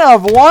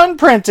 1/1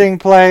 printing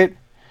plate.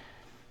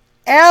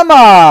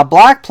 Emma,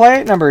 black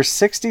plate, number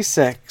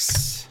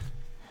 66.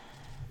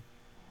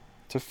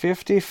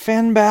 /50,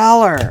 Finn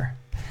Balor.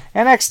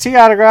 NXT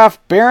autograph,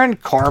 Baron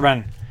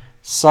Corbin.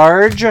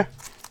 Sarge.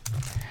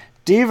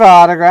 Diva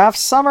autograph,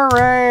 Summer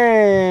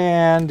Rae.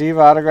 And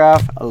Diva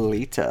autograph,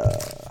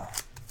 Alita.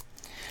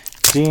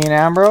 Dean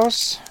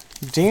Ambrose.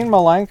 Dean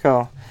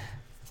Malenko.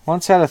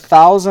 Once had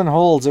 1,000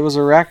 holds. It was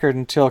a record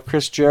until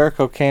Chris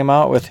Jericho came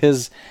out with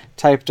his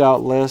typed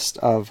out list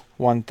of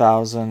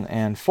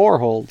 1,004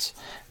 holds.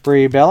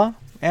 Brie Bella.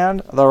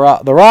 And The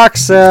Rock. The Rock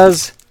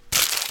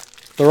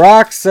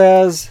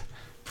says...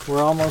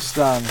 We're almost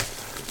done.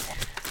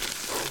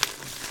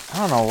 I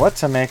don't know what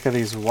to make of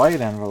these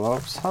white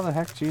envelopes. How the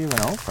heck do you even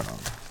open them?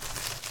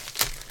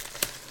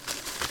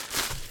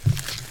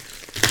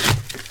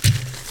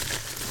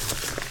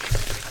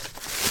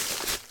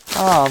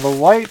 Oh, the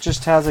white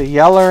just has a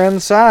yeller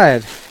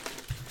inside.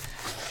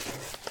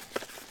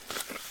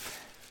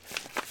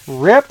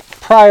 Rip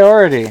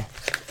Priority.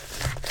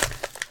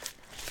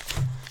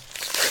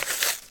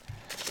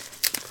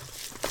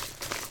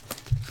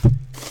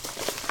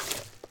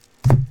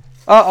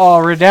 Uh-oh,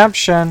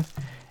 redemption.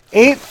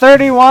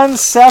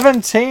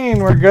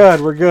 8/31/17. We're good.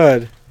 We're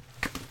good.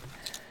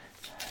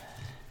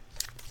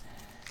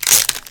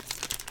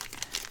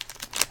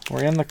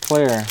 We're in the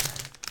clear.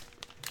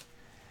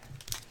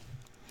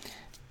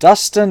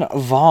 Dustin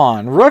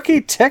Vaughn.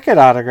 Rookie ticket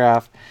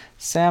autograph.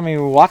 Sammy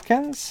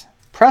Watkins.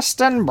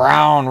 Preston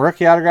Brown.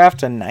 Rookie autograph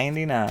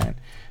 /99.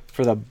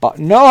 for the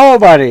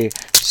nobody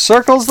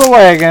circles the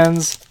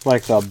wagons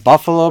like the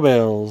Buffalo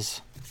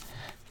Bills.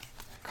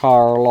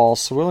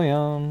 Carlos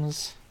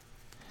Williams.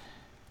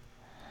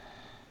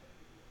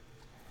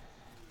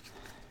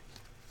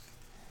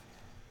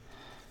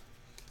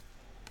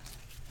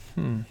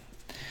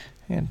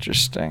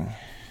 Interesting.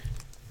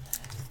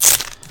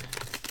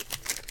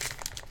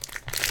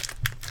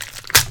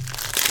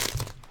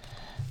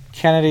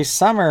 Kennedy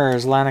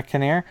Summers, Lana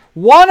Kinnear.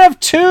 1 of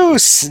 2,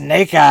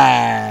 Snake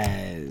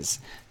Eyes,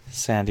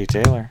 Sandy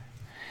Taylor.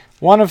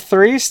 1 of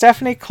 3,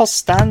 Stephanie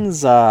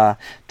Costanza.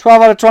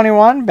 12 out of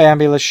 21,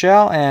 Bambi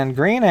Lachelle. And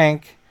green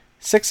ink,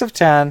 6 of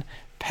 10,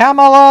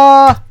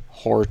 Pamela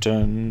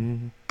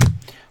Horton.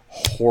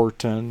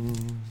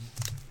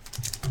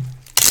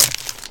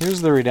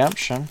 Here's the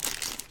redemption.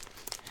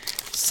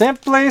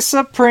 Simply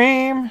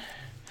Supreme,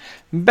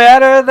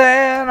 better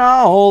than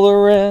all the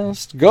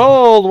rest.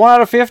 Gold, 1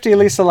 out of 50,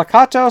 Lisa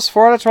Lakatos.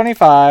 4 out of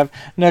 25,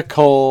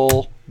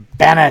 Nicole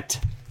Bennett.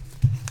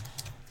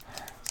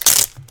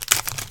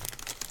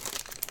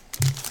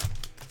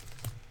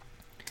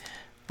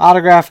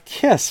 Autograph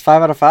Kiss,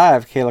 5 out of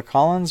 5, Kayla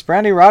Collins.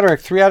 Brandy Roderick,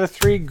 3 out of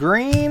 3,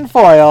 green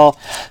foil,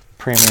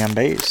 premium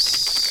base.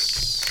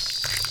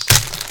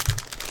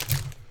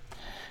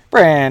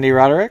 Brandy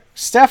Roderick.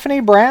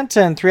 Stephanie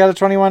Branton, 3 out of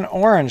 21,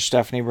 orange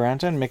Stephanie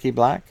Branton. Mickey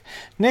Black.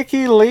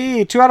 Nikki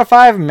Lee, 2 out of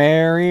 5,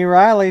 Mary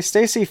Riley.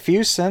 Stacy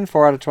Fuson,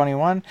 4 out of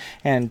 21.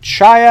 And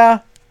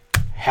Chaya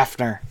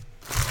Hefner.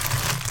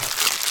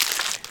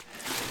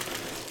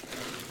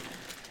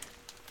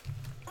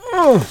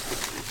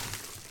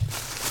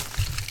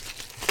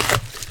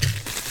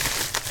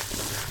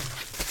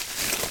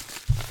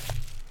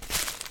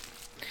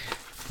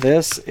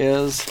 This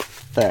is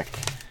thick.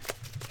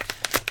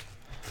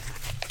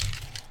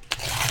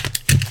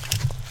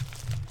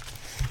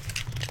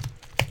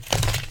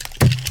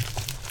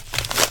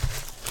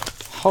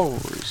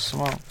 Holy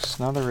smokes,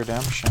 another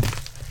redemption.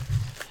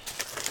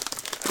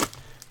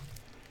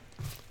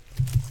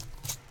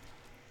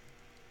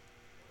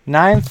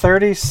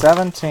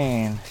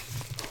 $930.17.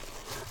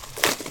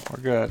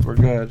 We're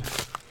good.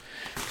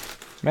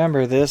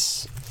 Remember,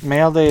 this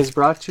mail day is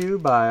brought to you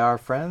by our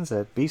friends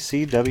at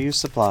BCW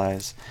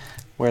Supplies,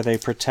 where they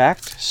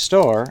protect,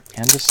 store,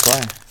 and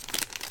display.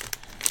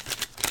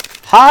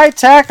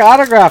 High-tech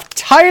autograph,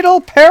 title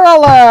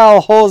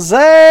parallel,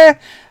 Jose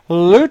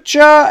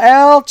Lucha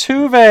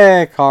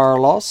Altuve,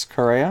 Carlos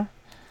Correa.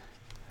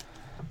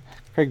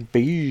 Craig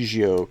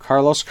Biggio,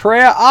 Carlos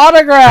Correa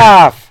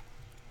autograph.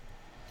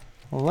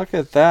 Look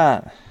at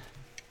that.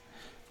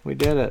 We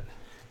did it.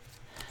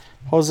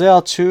 Jose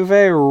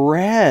Altuve,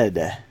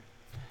 red.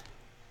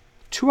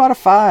 2 out of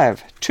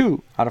 5.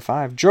 2 out of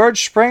 5.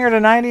 George Springer to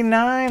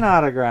 99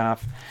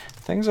 autograph.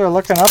 Things are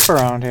looking up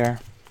around here.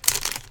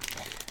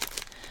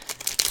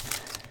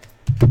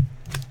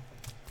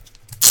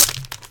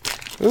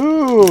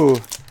 Ooh. I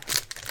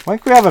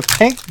think we have a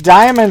pink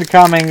diamond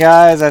coming,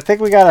 guys. I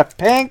think we got a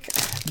pink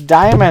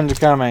diamond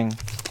coming.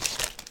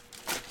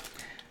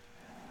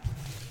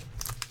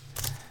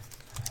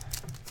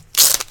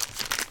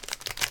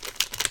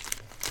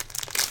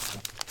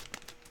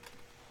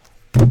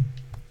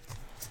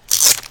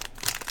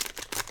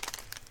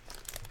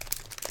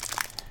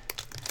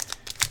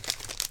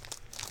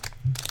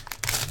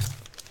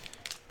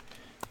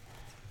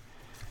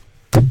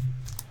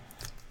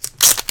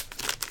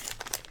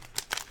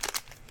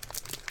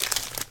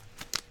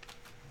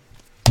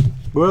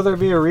 Will there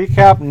be a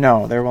recap?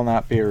 No, there will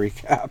not be a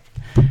recap.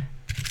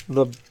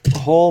 The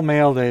whole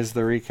mail day is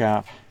the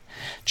recap.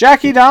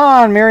 Jackie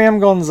Dawn, Miriam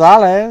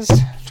Gonzalez.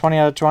 20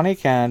 out of 20,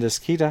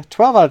 Candice Kita.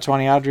 12 out of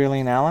 20, Audrey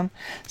Allen.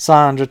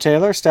 Sandra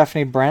Taylor,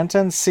 Stephanie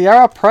Branton.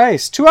 Sierra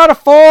Price. 2 out of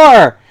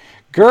 4,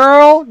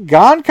 Girl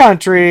Gone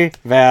Country,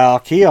 Val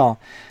Keel.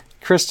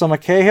 Crystal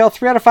McCahill,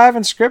 3 out of 5,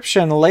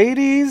 Inscription.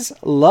 Ladies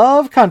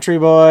Love Country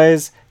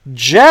Boys,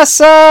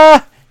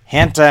 Jessa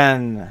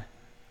Hinton.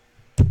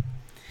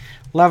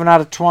 11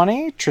 out of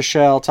 20,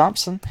 Trishelle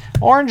Thompson.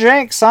 Orange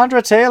Ink, Sandra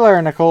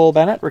Taylor, Nicole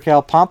Bennett,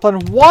 Raquel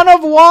Pomplin. 1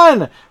 of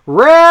 1,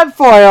 red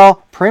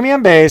foil,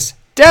 premium base,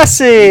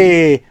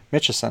 Desi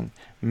Mitchison.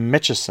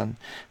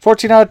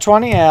 14 out of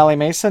 20, Allie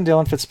Mason,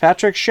 Dylan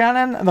Fitzpatrick,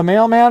 Shannon, the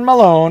Mailman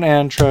Malone,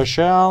 and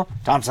Trishelle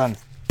Thompson.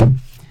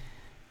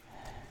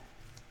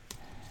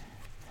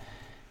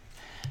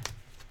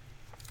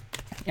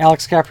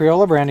 Alex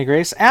Capriola, Brandy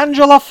Grace,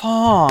 Angela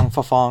Fong.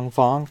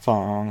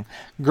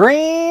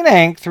 Green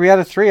ink, 3 out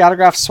of 3,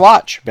 autograph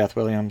swatch, Beth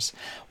Williams.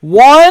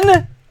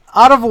 1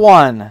 out of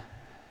 1.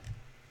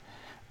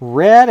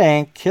 Red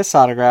ink, kiss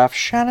autograph,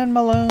 Shannon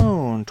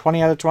Malone.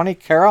 20 out of 20,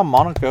 Cara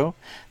Monaco.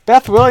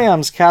 Beth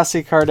Williams,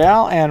 Cassie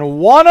Cardell, and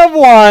 1 of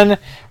 1,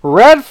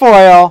 red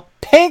foil,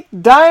 pink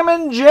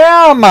diamond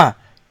gem,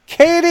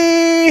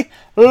 Katie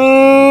Lohman.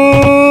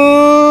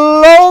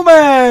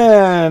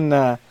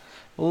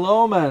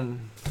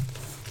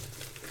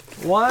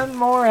 One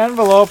more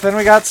envelope, then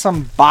we got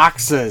some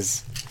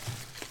boxes.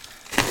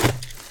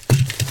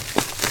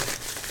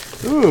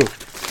 Ooh,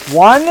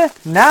 1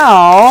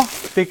 now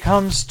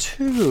becomes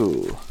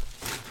 2.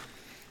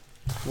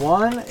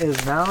 1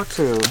 is now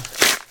 2.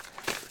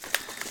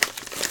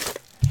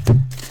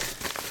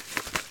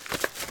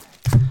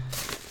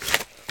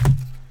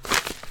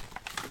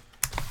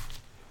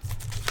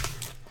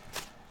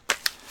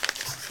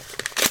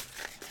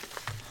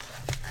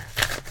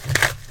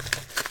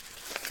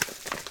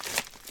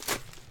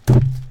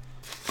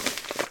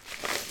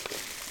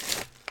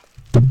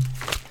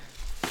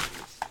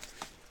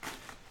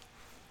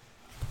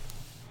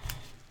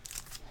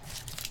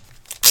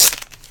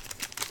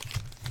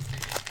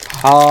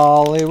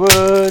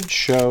 Hollywood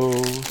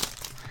Show.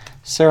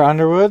 Sarah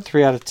Underwood,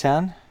 3 out of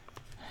 10.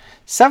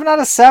 7 out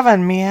of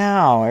 7,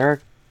 Meow.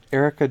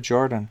 Erica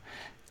Jordan.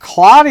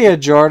 Claudia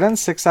Jordan,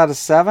 6 out of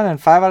 7.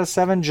 And 5 out of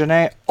 7,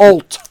 Janae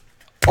Alt.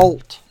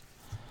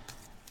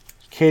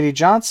 Katie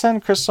Johnson,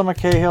 Crystal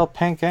McCahill,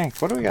 Pink Ink.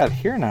 What do we got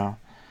here now?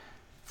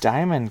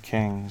 Diamond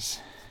Kings.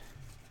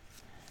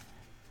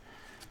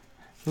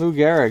 Lou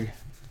Gehrig.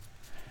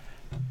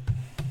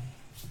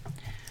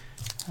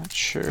 Not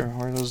sure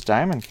where those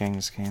Diamond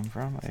Kings came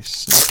from. They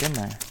snuck in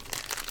there.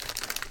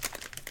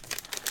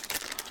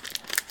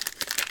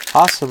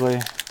 Possibly.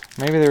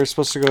 Maybe they were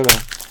supposed to go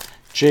to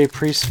J.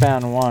 Priest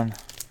Fan 1.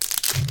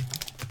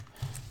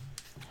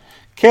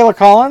 Kayla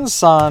Collins,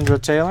 Sandra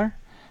Taylor.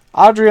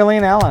 Audrey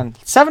Aline Allen.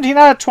 17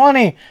 out of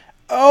 20.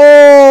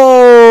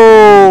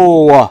 Oh!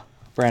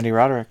 Brandy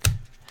Roderick.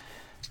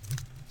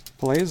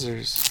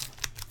 Blazers.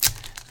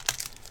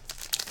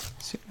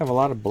 Seem to have a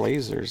lot of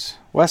Blazers.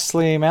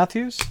 Wesley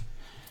Matthews.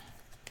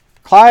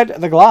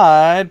 Clyde the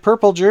Glide,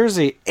 purple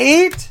jersey,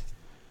 8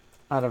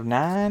 out of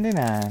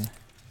 99.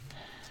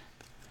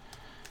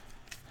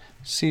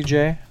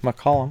 CJ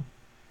McCollum.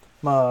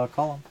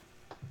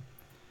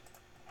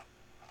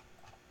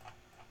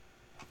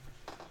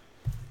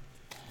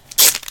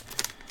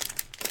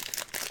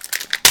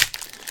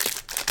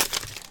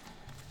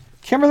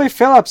 Kimberly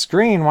Phillips,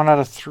 green, 1 out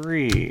of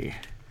 3.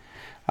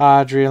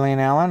 Adrienne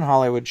Allen,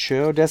 Hollywood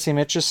Show. Desi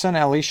Mitchison,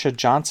 Alicia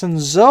Johnson.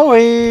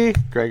 Zoe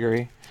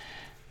Gregory.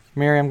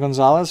 Miriam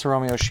Gonzalez,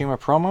 Romeo Shima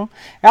promo.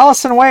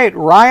 Allison Waite,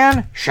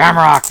 Ryan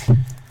Shamrock.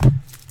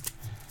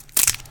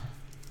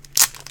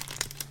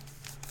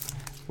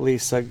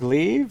 Lisa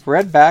Gleave,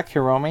 Redback,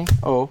 Hiromi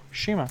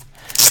Shima.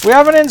 We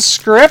have an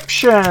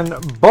inscription.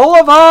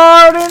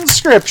 Boulevard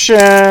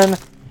inscription.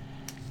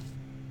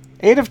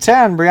 8 of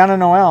 10, Brianna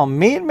Noel.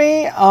 Meet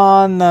me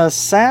on the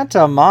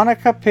Santa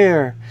Monica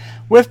Pier.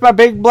 With my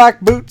big black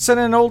boots and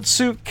an old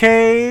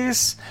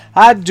suitcase,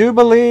 I do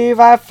believe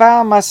I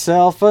found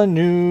myself a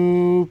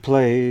new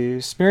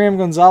place. Miriam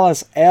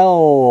Gonzalez,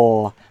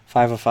 L,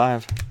 5 of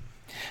 5.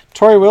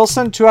 Tori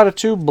Wilson, 2 out of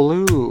 2,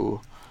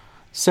 blue.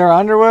 Sarah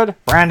Underwood,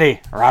 Brandy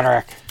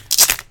Roderick.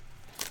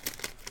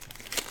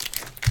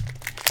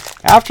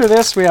 After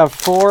this, we have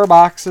 4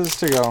 boxes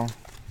to go.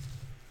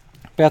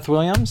 Beth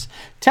Williams,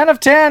 10 of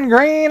 10,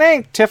 green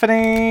ink,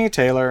 Tiffany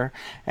Taylor.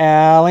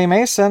 Allie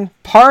Mason,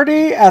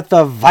 Party at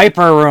the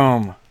Viper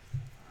Room.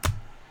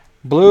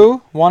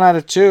 Blue, 1 out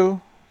of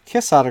 2,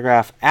 Kiss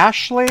autograph,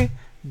 Ashley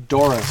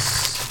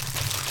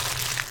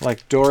Doris.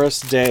 Like Doris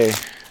Day.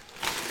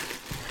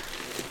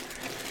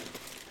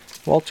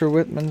 Walter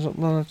Whitman,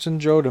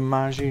 Joe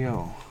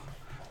DiMaggio.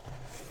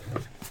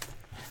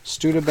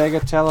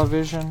 Studebaker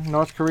Television,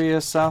 North Korea,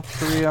 South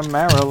Korea,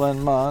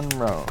 Marilyn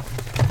Monroe.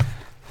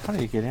 How do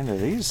you get into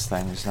these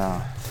things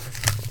now?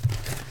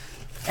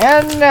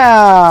 And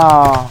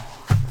now,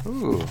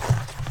 ooh,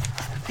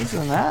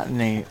 isn't that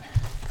neat?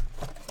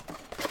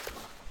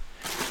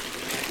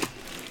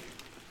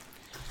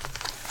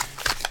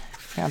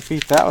 Can't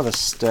beat that with a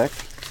stick.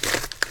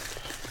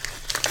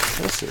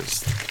 This is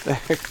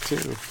thick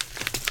too.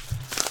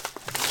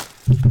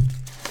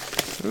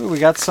 Ooh, we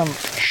got some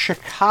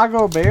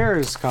Chicago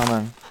Bears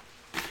coming.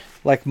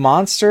 Like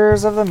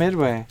Monsters of the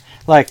Midway.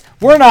 Like,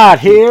 we're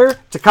not here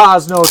to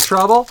cause no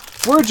trouble.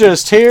 We're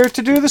just here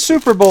to do the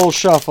Super Bowl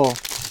shuffle.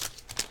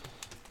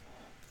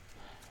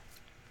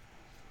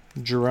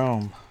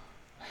 Jerome.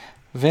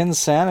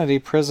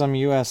 Vinsanity Prism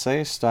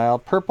USA style.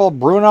 Purple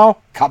Bruno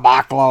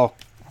Caboclo.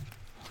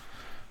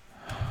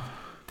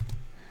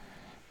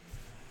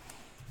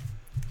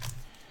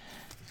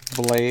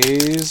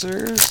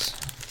 Blazers.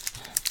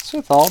 What's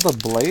with all the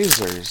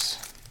Blazers?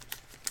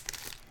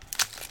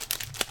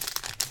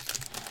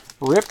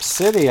 Rip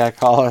City, I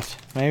call it.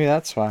 Maybe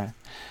that's why.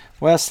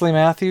 Wesley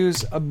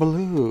Matthews, a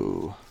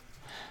blue.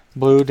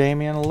 Blue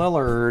Damian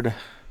Lillard.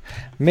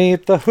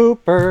 Meet the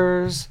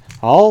Hoopers,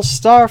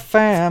 All-Star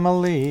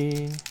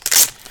Family.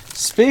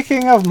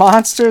 Speaking of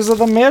Monsters of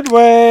the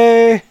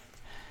Midway,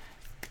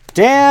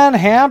 Dan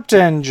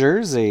Hampton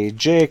jersey.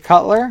 Jay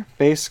Cutler,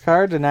 base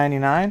card to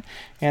 99.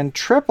 And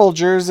triple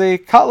jersey,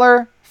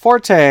 Cutler,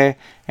 Forte,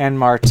 and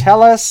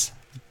Martellus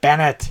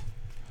Bennett.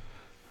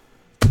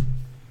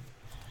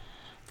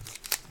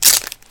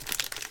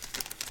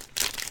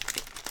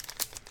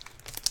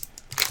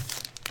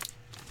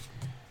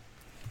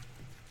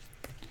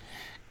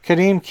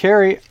 Kadeem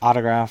Carey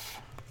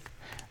autograph.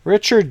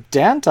 Richard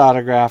Dent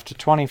autograph to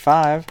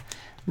 25.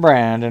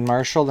 Brandon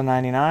Marshall to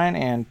 99.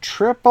 And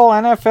triple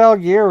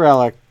NFL gear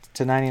relic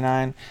to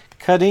 99.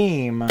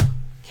 Kadeem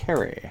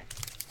Carey.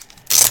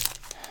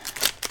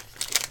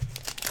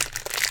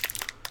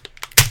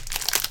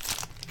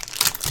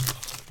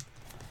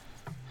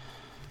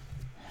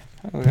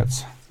 Oh, we got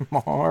some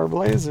more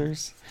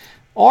Blazers.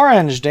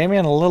 Orange,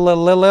 Damian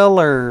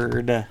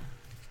Lillard.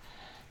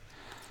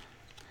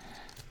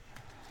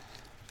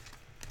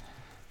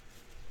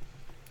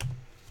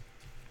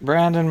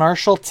 Brandon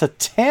Marshall to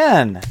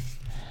 10.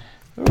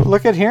 Ooh,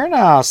 look at here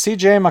now.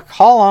 CJ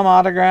McCollum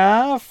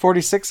autograph.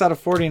 46 out of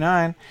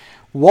 49.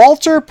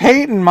 Walter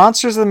Payton,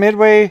 Monsters of the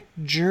Midway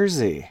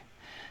jersey.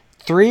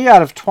 3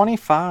 out of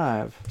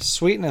 25.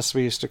 Sweetness,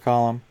 we used to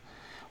call him.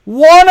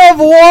 1 of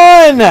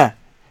 1!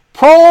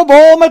 Pro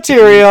Bowl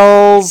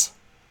materials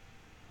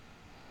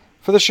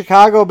for the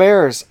Chicago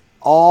Bears.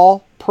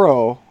 All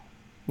Pro.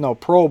 No,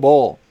 Pro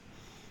Bowl.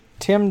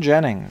 Tim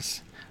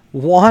Jennings.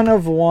 1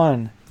 of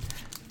 1.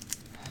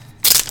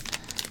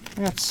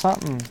 We got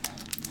something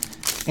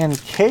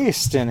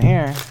encased in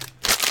here.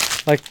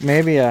 Like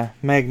maybe a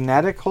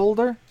magnetic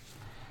holder.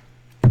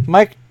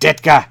 Mike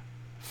Ditka.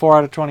 4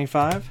 out of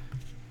 25.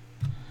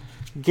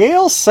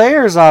 Gale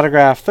Sayers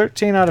autograph.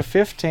 13 out of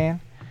 15.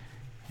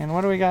 And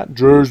what do we got?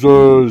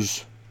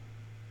 Jerseys.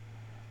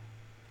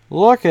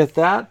 Look at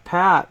that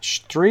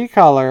patch.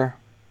 3-color.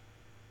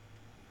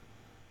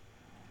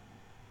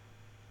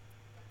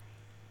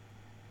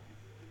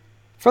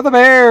 For the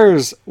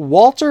Bears,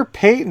 Walter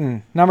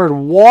Payton, numbered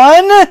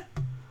 1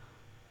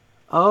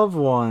 of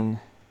 1.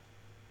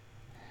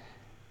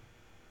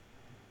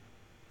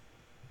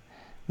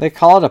 They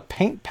call it a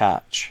paint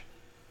patch.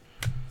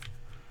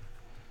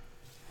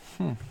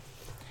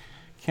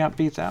 Can't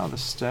beat that with a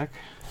stick.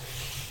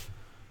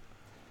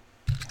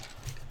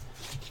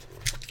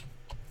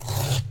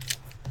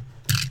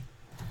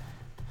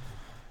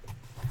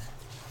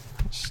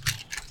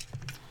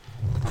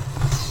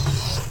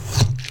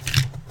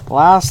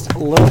 Last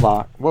little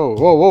box. Whoa,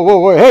 whoa, whoa, whoa,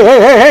 whoa. Hey, hey,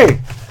 hey,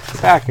 hey!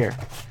 Get back here.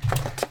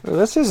 Ooh,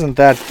 this isn't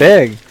that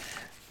big.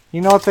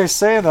 You know what they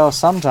say, though,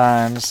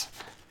 sometimes.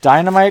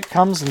 Dynamite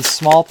comes in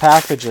small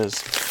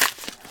packages.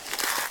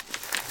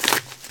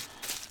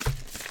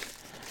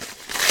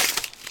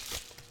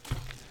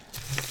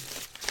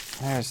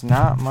 There's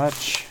not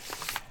much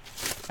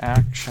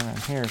action in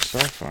here so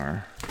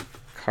far,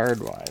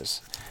 card-wise.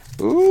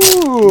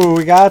 Ooh,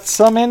 we got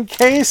some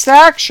encased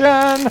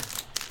action!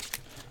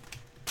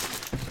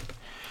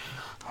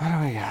 What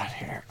do we got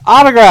here?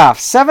 Autograph,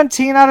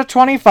 17 out of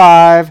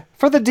 25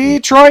 for the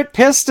Detroit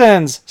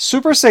Pistons.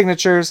 Super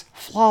signatures,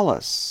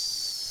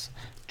 flawless.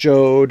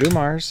 Joe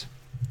Dumars.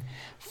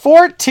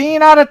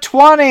 14 out of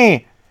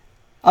 20.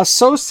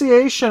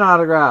 Association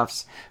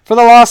autographs for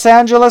the Los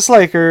Angeles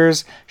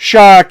Lakers.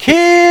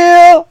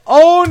 Shaquille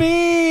O'Neal.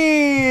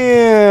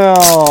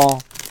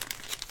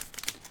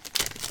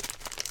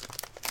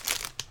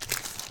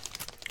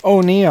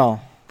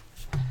 O'Neal.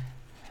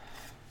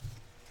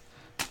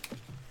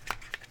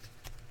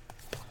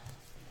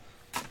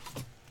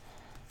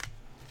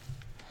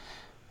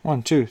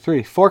 One, two,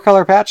 three,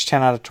 4-color patch,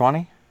 10 out of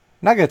 20.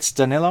 Nuggets,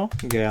 Danilo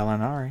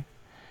Gallinari.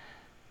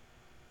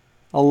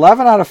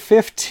 11 out of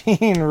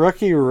 15,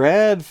 rookie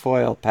red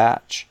foil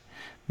patch.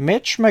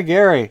 Mitch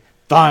McGarry,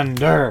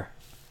 Thunder.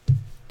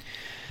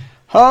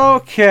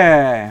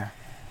 Okay,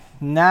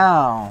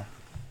 now,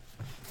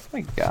 what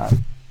we got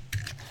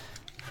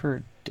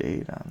for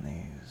date on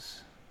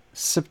these?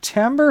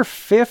 September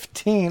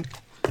 15th,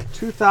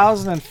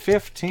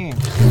 2015.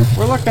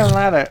 We're looking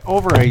at it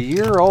over a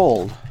year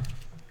old.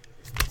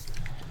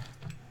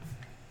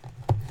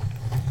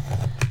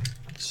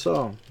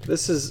 So,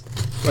 this is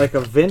like a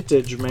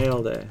vintage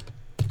mail day.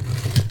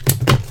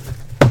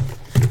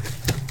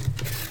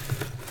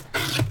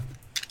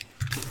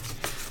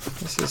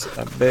 This is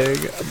a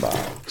big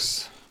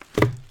box.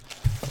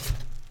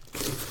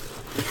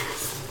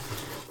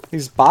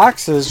 These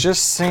boxes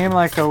just seem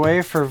like a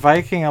way for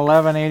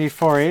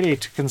viking11840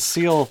 to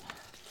conceal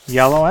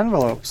yellow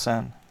envelopes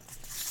in.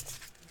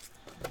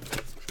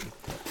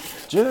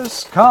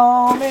 Just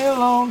call me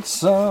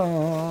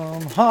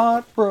lonesome,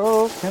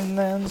 heartbroken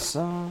then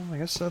some. I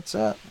guess that's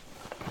it.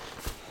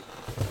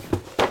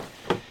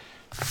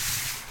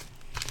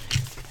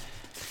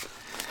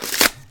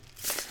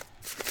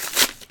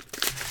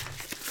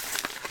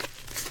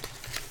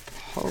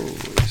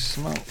 Holy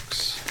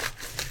smokes.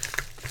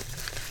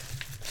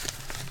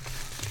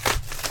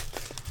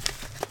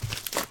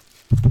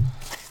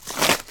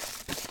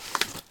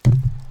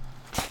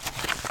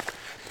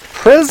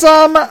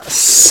 Prism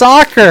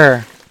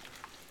Soccer.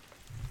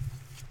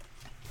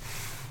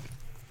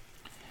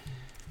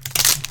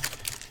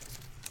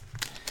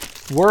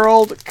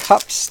 World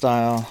Cup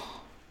style.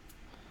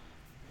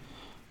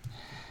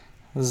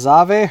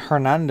 Xavi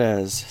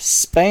Hernandez.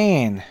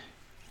 Spain.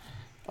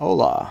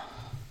 Hola.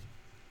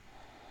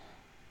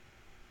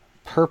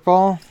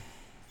 Purple.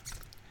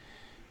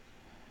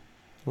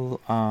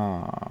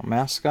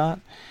 Mascot.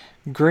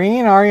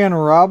 Green, Arjen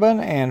Robben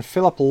and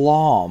Philip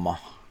Lahm.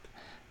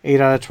 8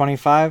 out of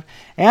 25.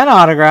 And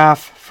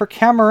autograph for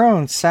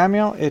Cameroon,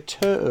 Samuel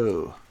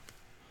Eto'o.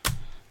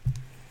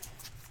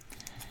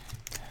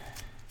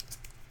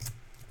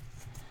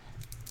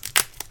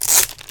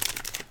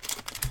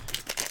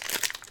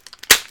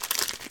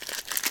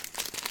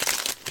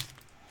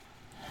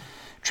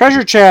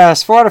 Treasure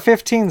Chest, 4 out of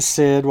 15,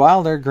 Sid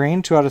Wilder.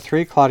 Green, 2 out of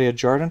 3, Claudia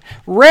Jordan.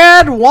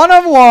 Red, 1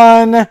 of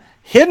 1,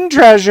 Hidden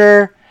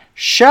Treasure,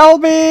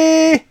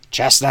 Shelby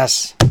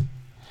Chestnut.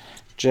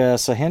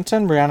 Jessa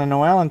Hinton, Brianna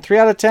Noel, and 3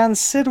 out of 10,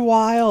 Sid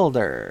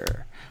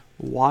Wilder.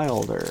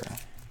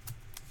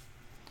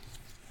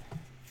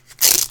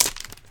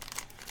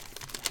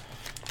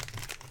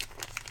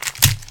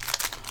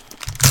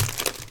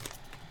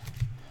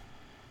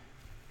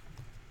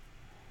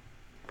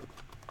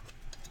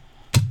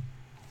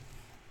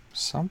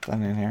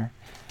 Something in here.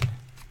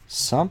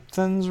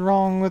 Something's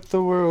wrong with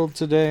the world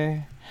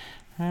today.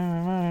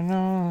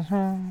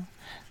 Meltdown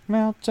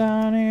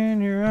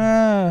in your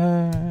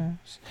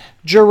eyes.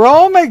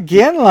 Jerome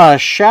Iginla,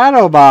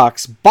 Shadow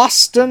Box,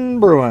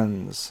 Boston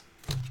Bruins.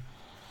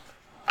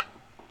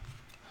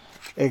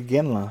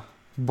 Iginla.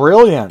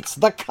 Brilliance.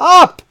 The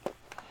Cup.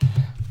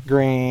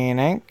 Green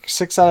ink,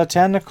 6 out of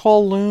 10,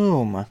 Nicole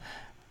Loom.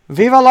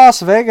 Viva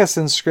Las Vegas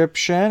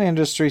inscription,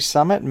 Industry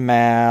Summit,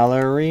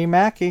 Mallory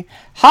Mackey.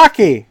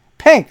 Hockey,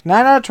 pink,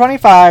 9 out of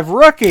 25,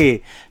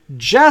 rookie,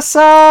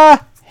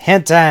 Jessa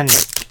Hinton.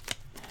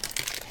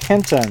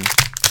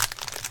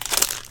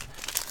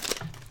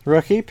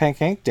 Rookie,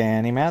 pink ink,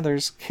 Danny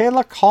Mathers.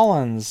 Kayla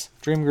Collins,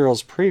 Dream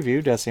Girls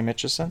preview, Desi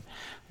Mitchison.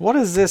 What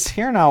is this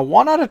here now?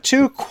 1 out of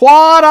 2,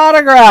 quad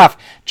autograph.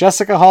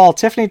 Jessica Hall,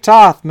 Tiffany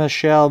Toth,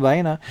 Michelle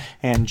Baina,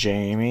 and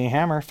Jamie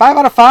Hammer. 5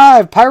 out of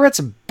 5,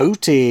 Pirates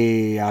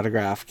Booty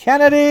autograph.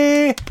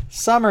 Kennedy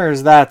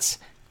Summers, that's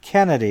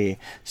Kennedy.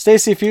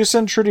 Stacy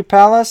Fuson, Trudy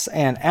Palace,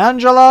 and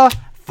Angela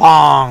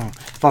Fong.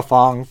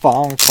 Fong.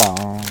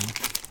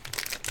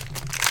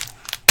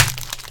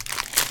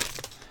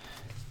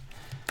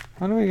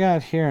 What do we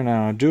got here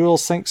now? Dual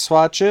sync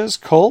swatches.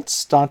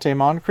 Colts, Dante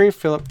Moncrief,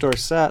 Philip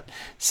Dorsett.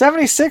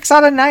 76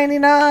 out of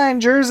 99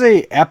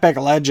 jersey. Epic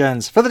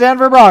Legends. For the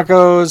Denver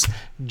Broncos,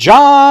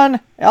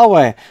 John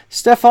Elway.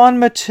 Stephon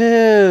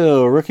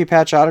Mathieu, rookie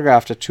patch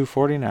autograph to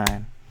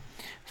 249.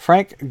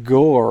 Frank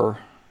Gore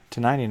to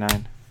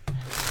 99.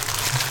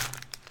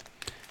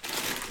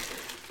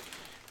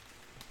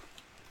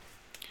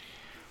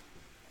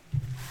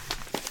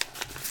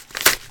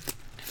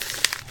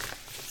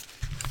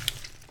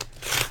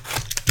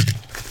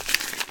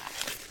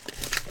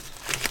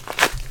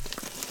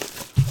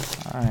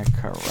 Ay,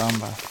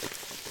 caramba.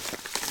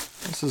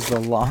 This is the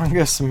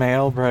longest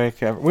mail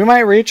break ever. We might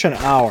reach an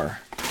hour.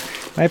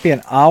 Might be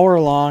an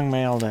hour-long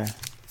mail day.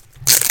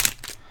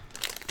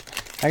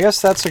 I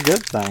guess that's a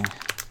good thing.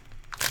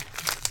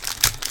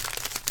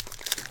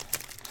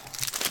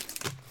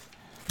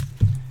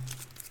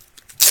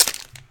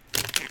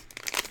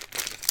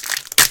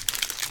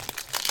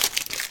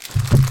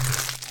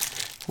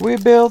 We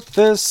built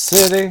this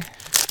city.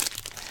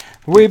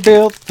 We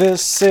built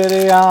this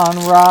city on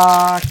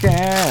rock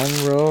and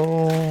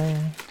roll.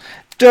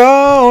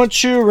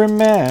 Don't you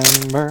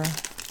remember?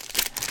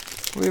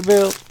 We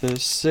built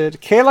this city.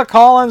 Kayla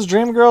Collins,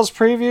 Dream Girls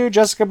preview.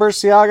 Jessica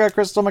Burciaga,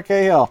 Crystal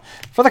McCahill.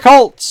 For the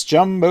Colts,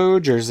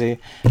 jumbo jersey.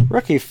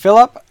 Rookie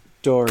Philip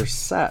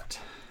Dorsett.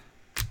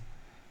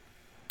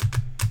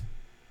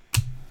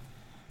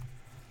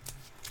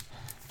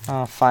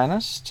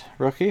 Finest,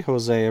 rookie,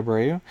 Jose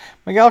Abreu.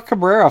 Miguel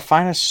Cabrera,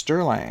 Finest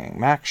Sterling.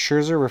 Max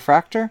Scherzer,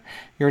 Refractor.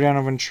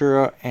 Yordano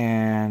Ventura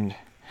and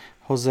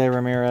Jose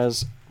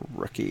Ramirez,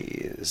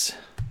 rookies.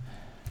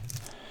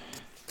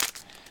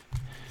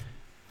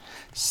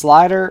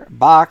 Slider,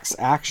 box,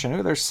 action.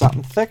 Ooh, there's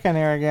something thick in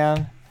here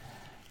again.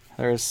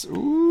 There's,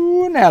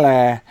 ooh,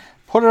 Nelly.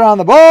 Put it on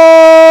the board!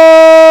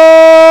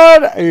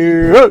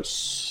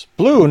 Yes!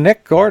 Blue,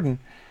 Nick Gordon.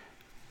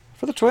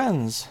 For the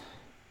Twins.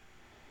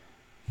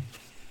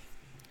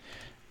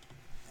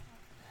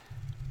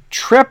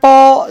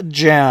 Triple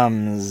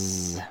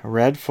Gems.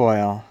 Red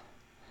foil.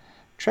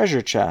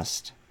 Treasure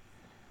Chest.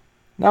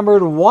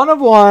 Numbered 1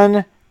 of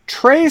 1.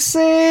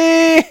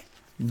 Tracy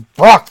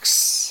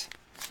Brooks.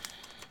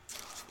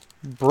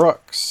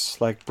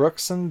 Brooks. Like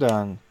Brooks and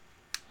Dunn.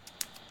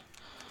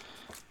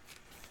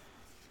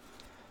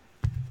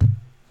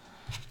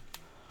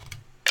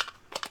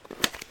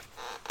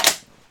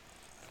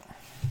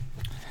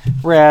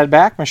 Red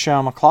back.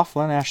 Michelle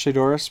McLaughlin. Ashley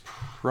Doris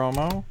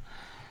promo.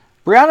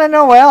 Brianna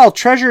Noel,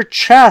 Treasure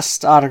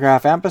Chest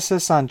autograph.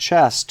 Emphasis on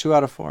chest. 2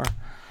 out of 4.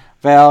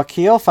 Val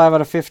Keel, 5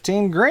 out of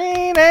 15.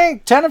 Green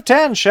ink, 10 of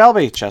 10.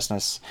 Shelby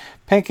Chestnut.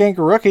 Pink ink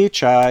rookie,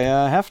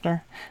 Chaya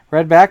Hefner.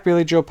 Red back,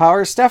 Billy Joe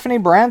Powers. Stephanie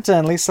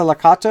Branton, Lisa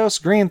Lakatos.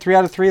 Green, 3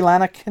 out of 3.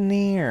 Lana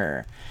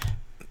Kinnear.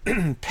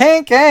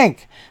 Pink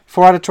ink,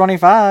 4 out of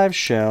 25.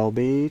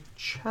 Shelby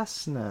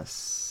Chestnut.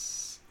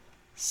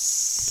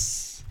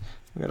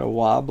 We got a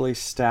wobbly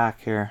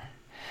stack here.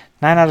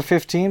 9 out of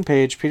 15,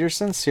 Paige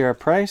Peterson, Sierra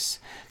Price,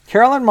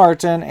 Carolyn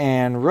Martin,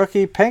 and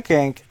rookie pink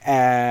ink,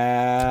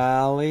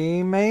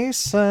 Allie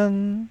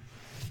Mason.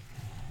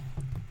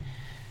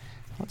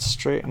 Let's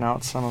straighten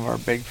out some of our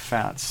big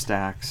fat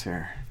stacks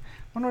here. I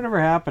wonder whatever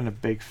happened to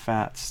big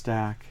fat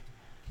stack.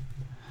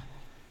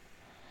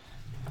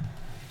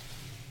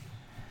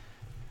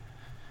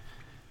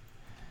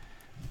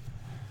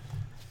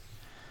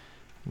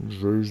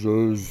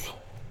 Jesus.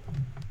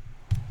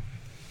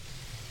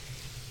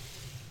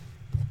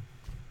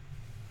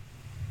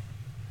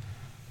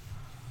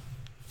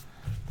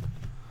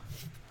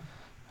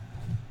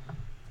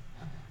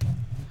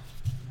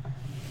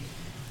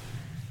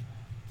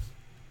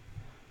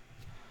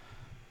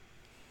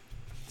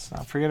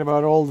 forget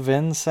about old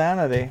Vin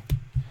Sanity.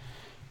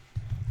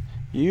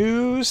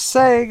 You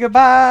say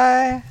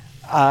goodbye,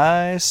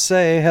 I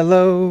say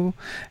hello,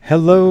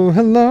 hello,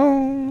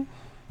 hello.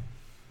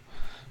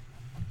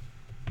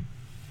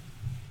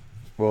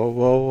 Whoa,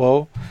 whoa,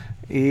 whoa.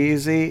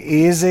 Easy,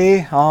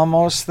 easy.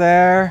 Almost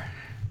there.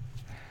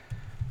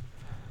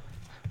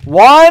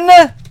 One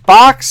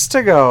box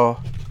to go.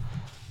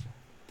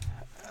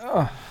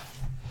 Oh.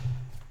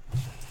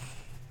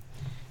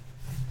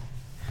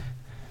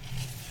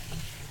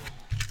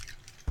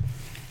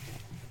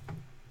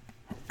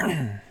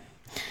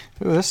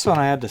 Ooh, this one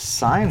I had to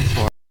sign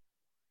for.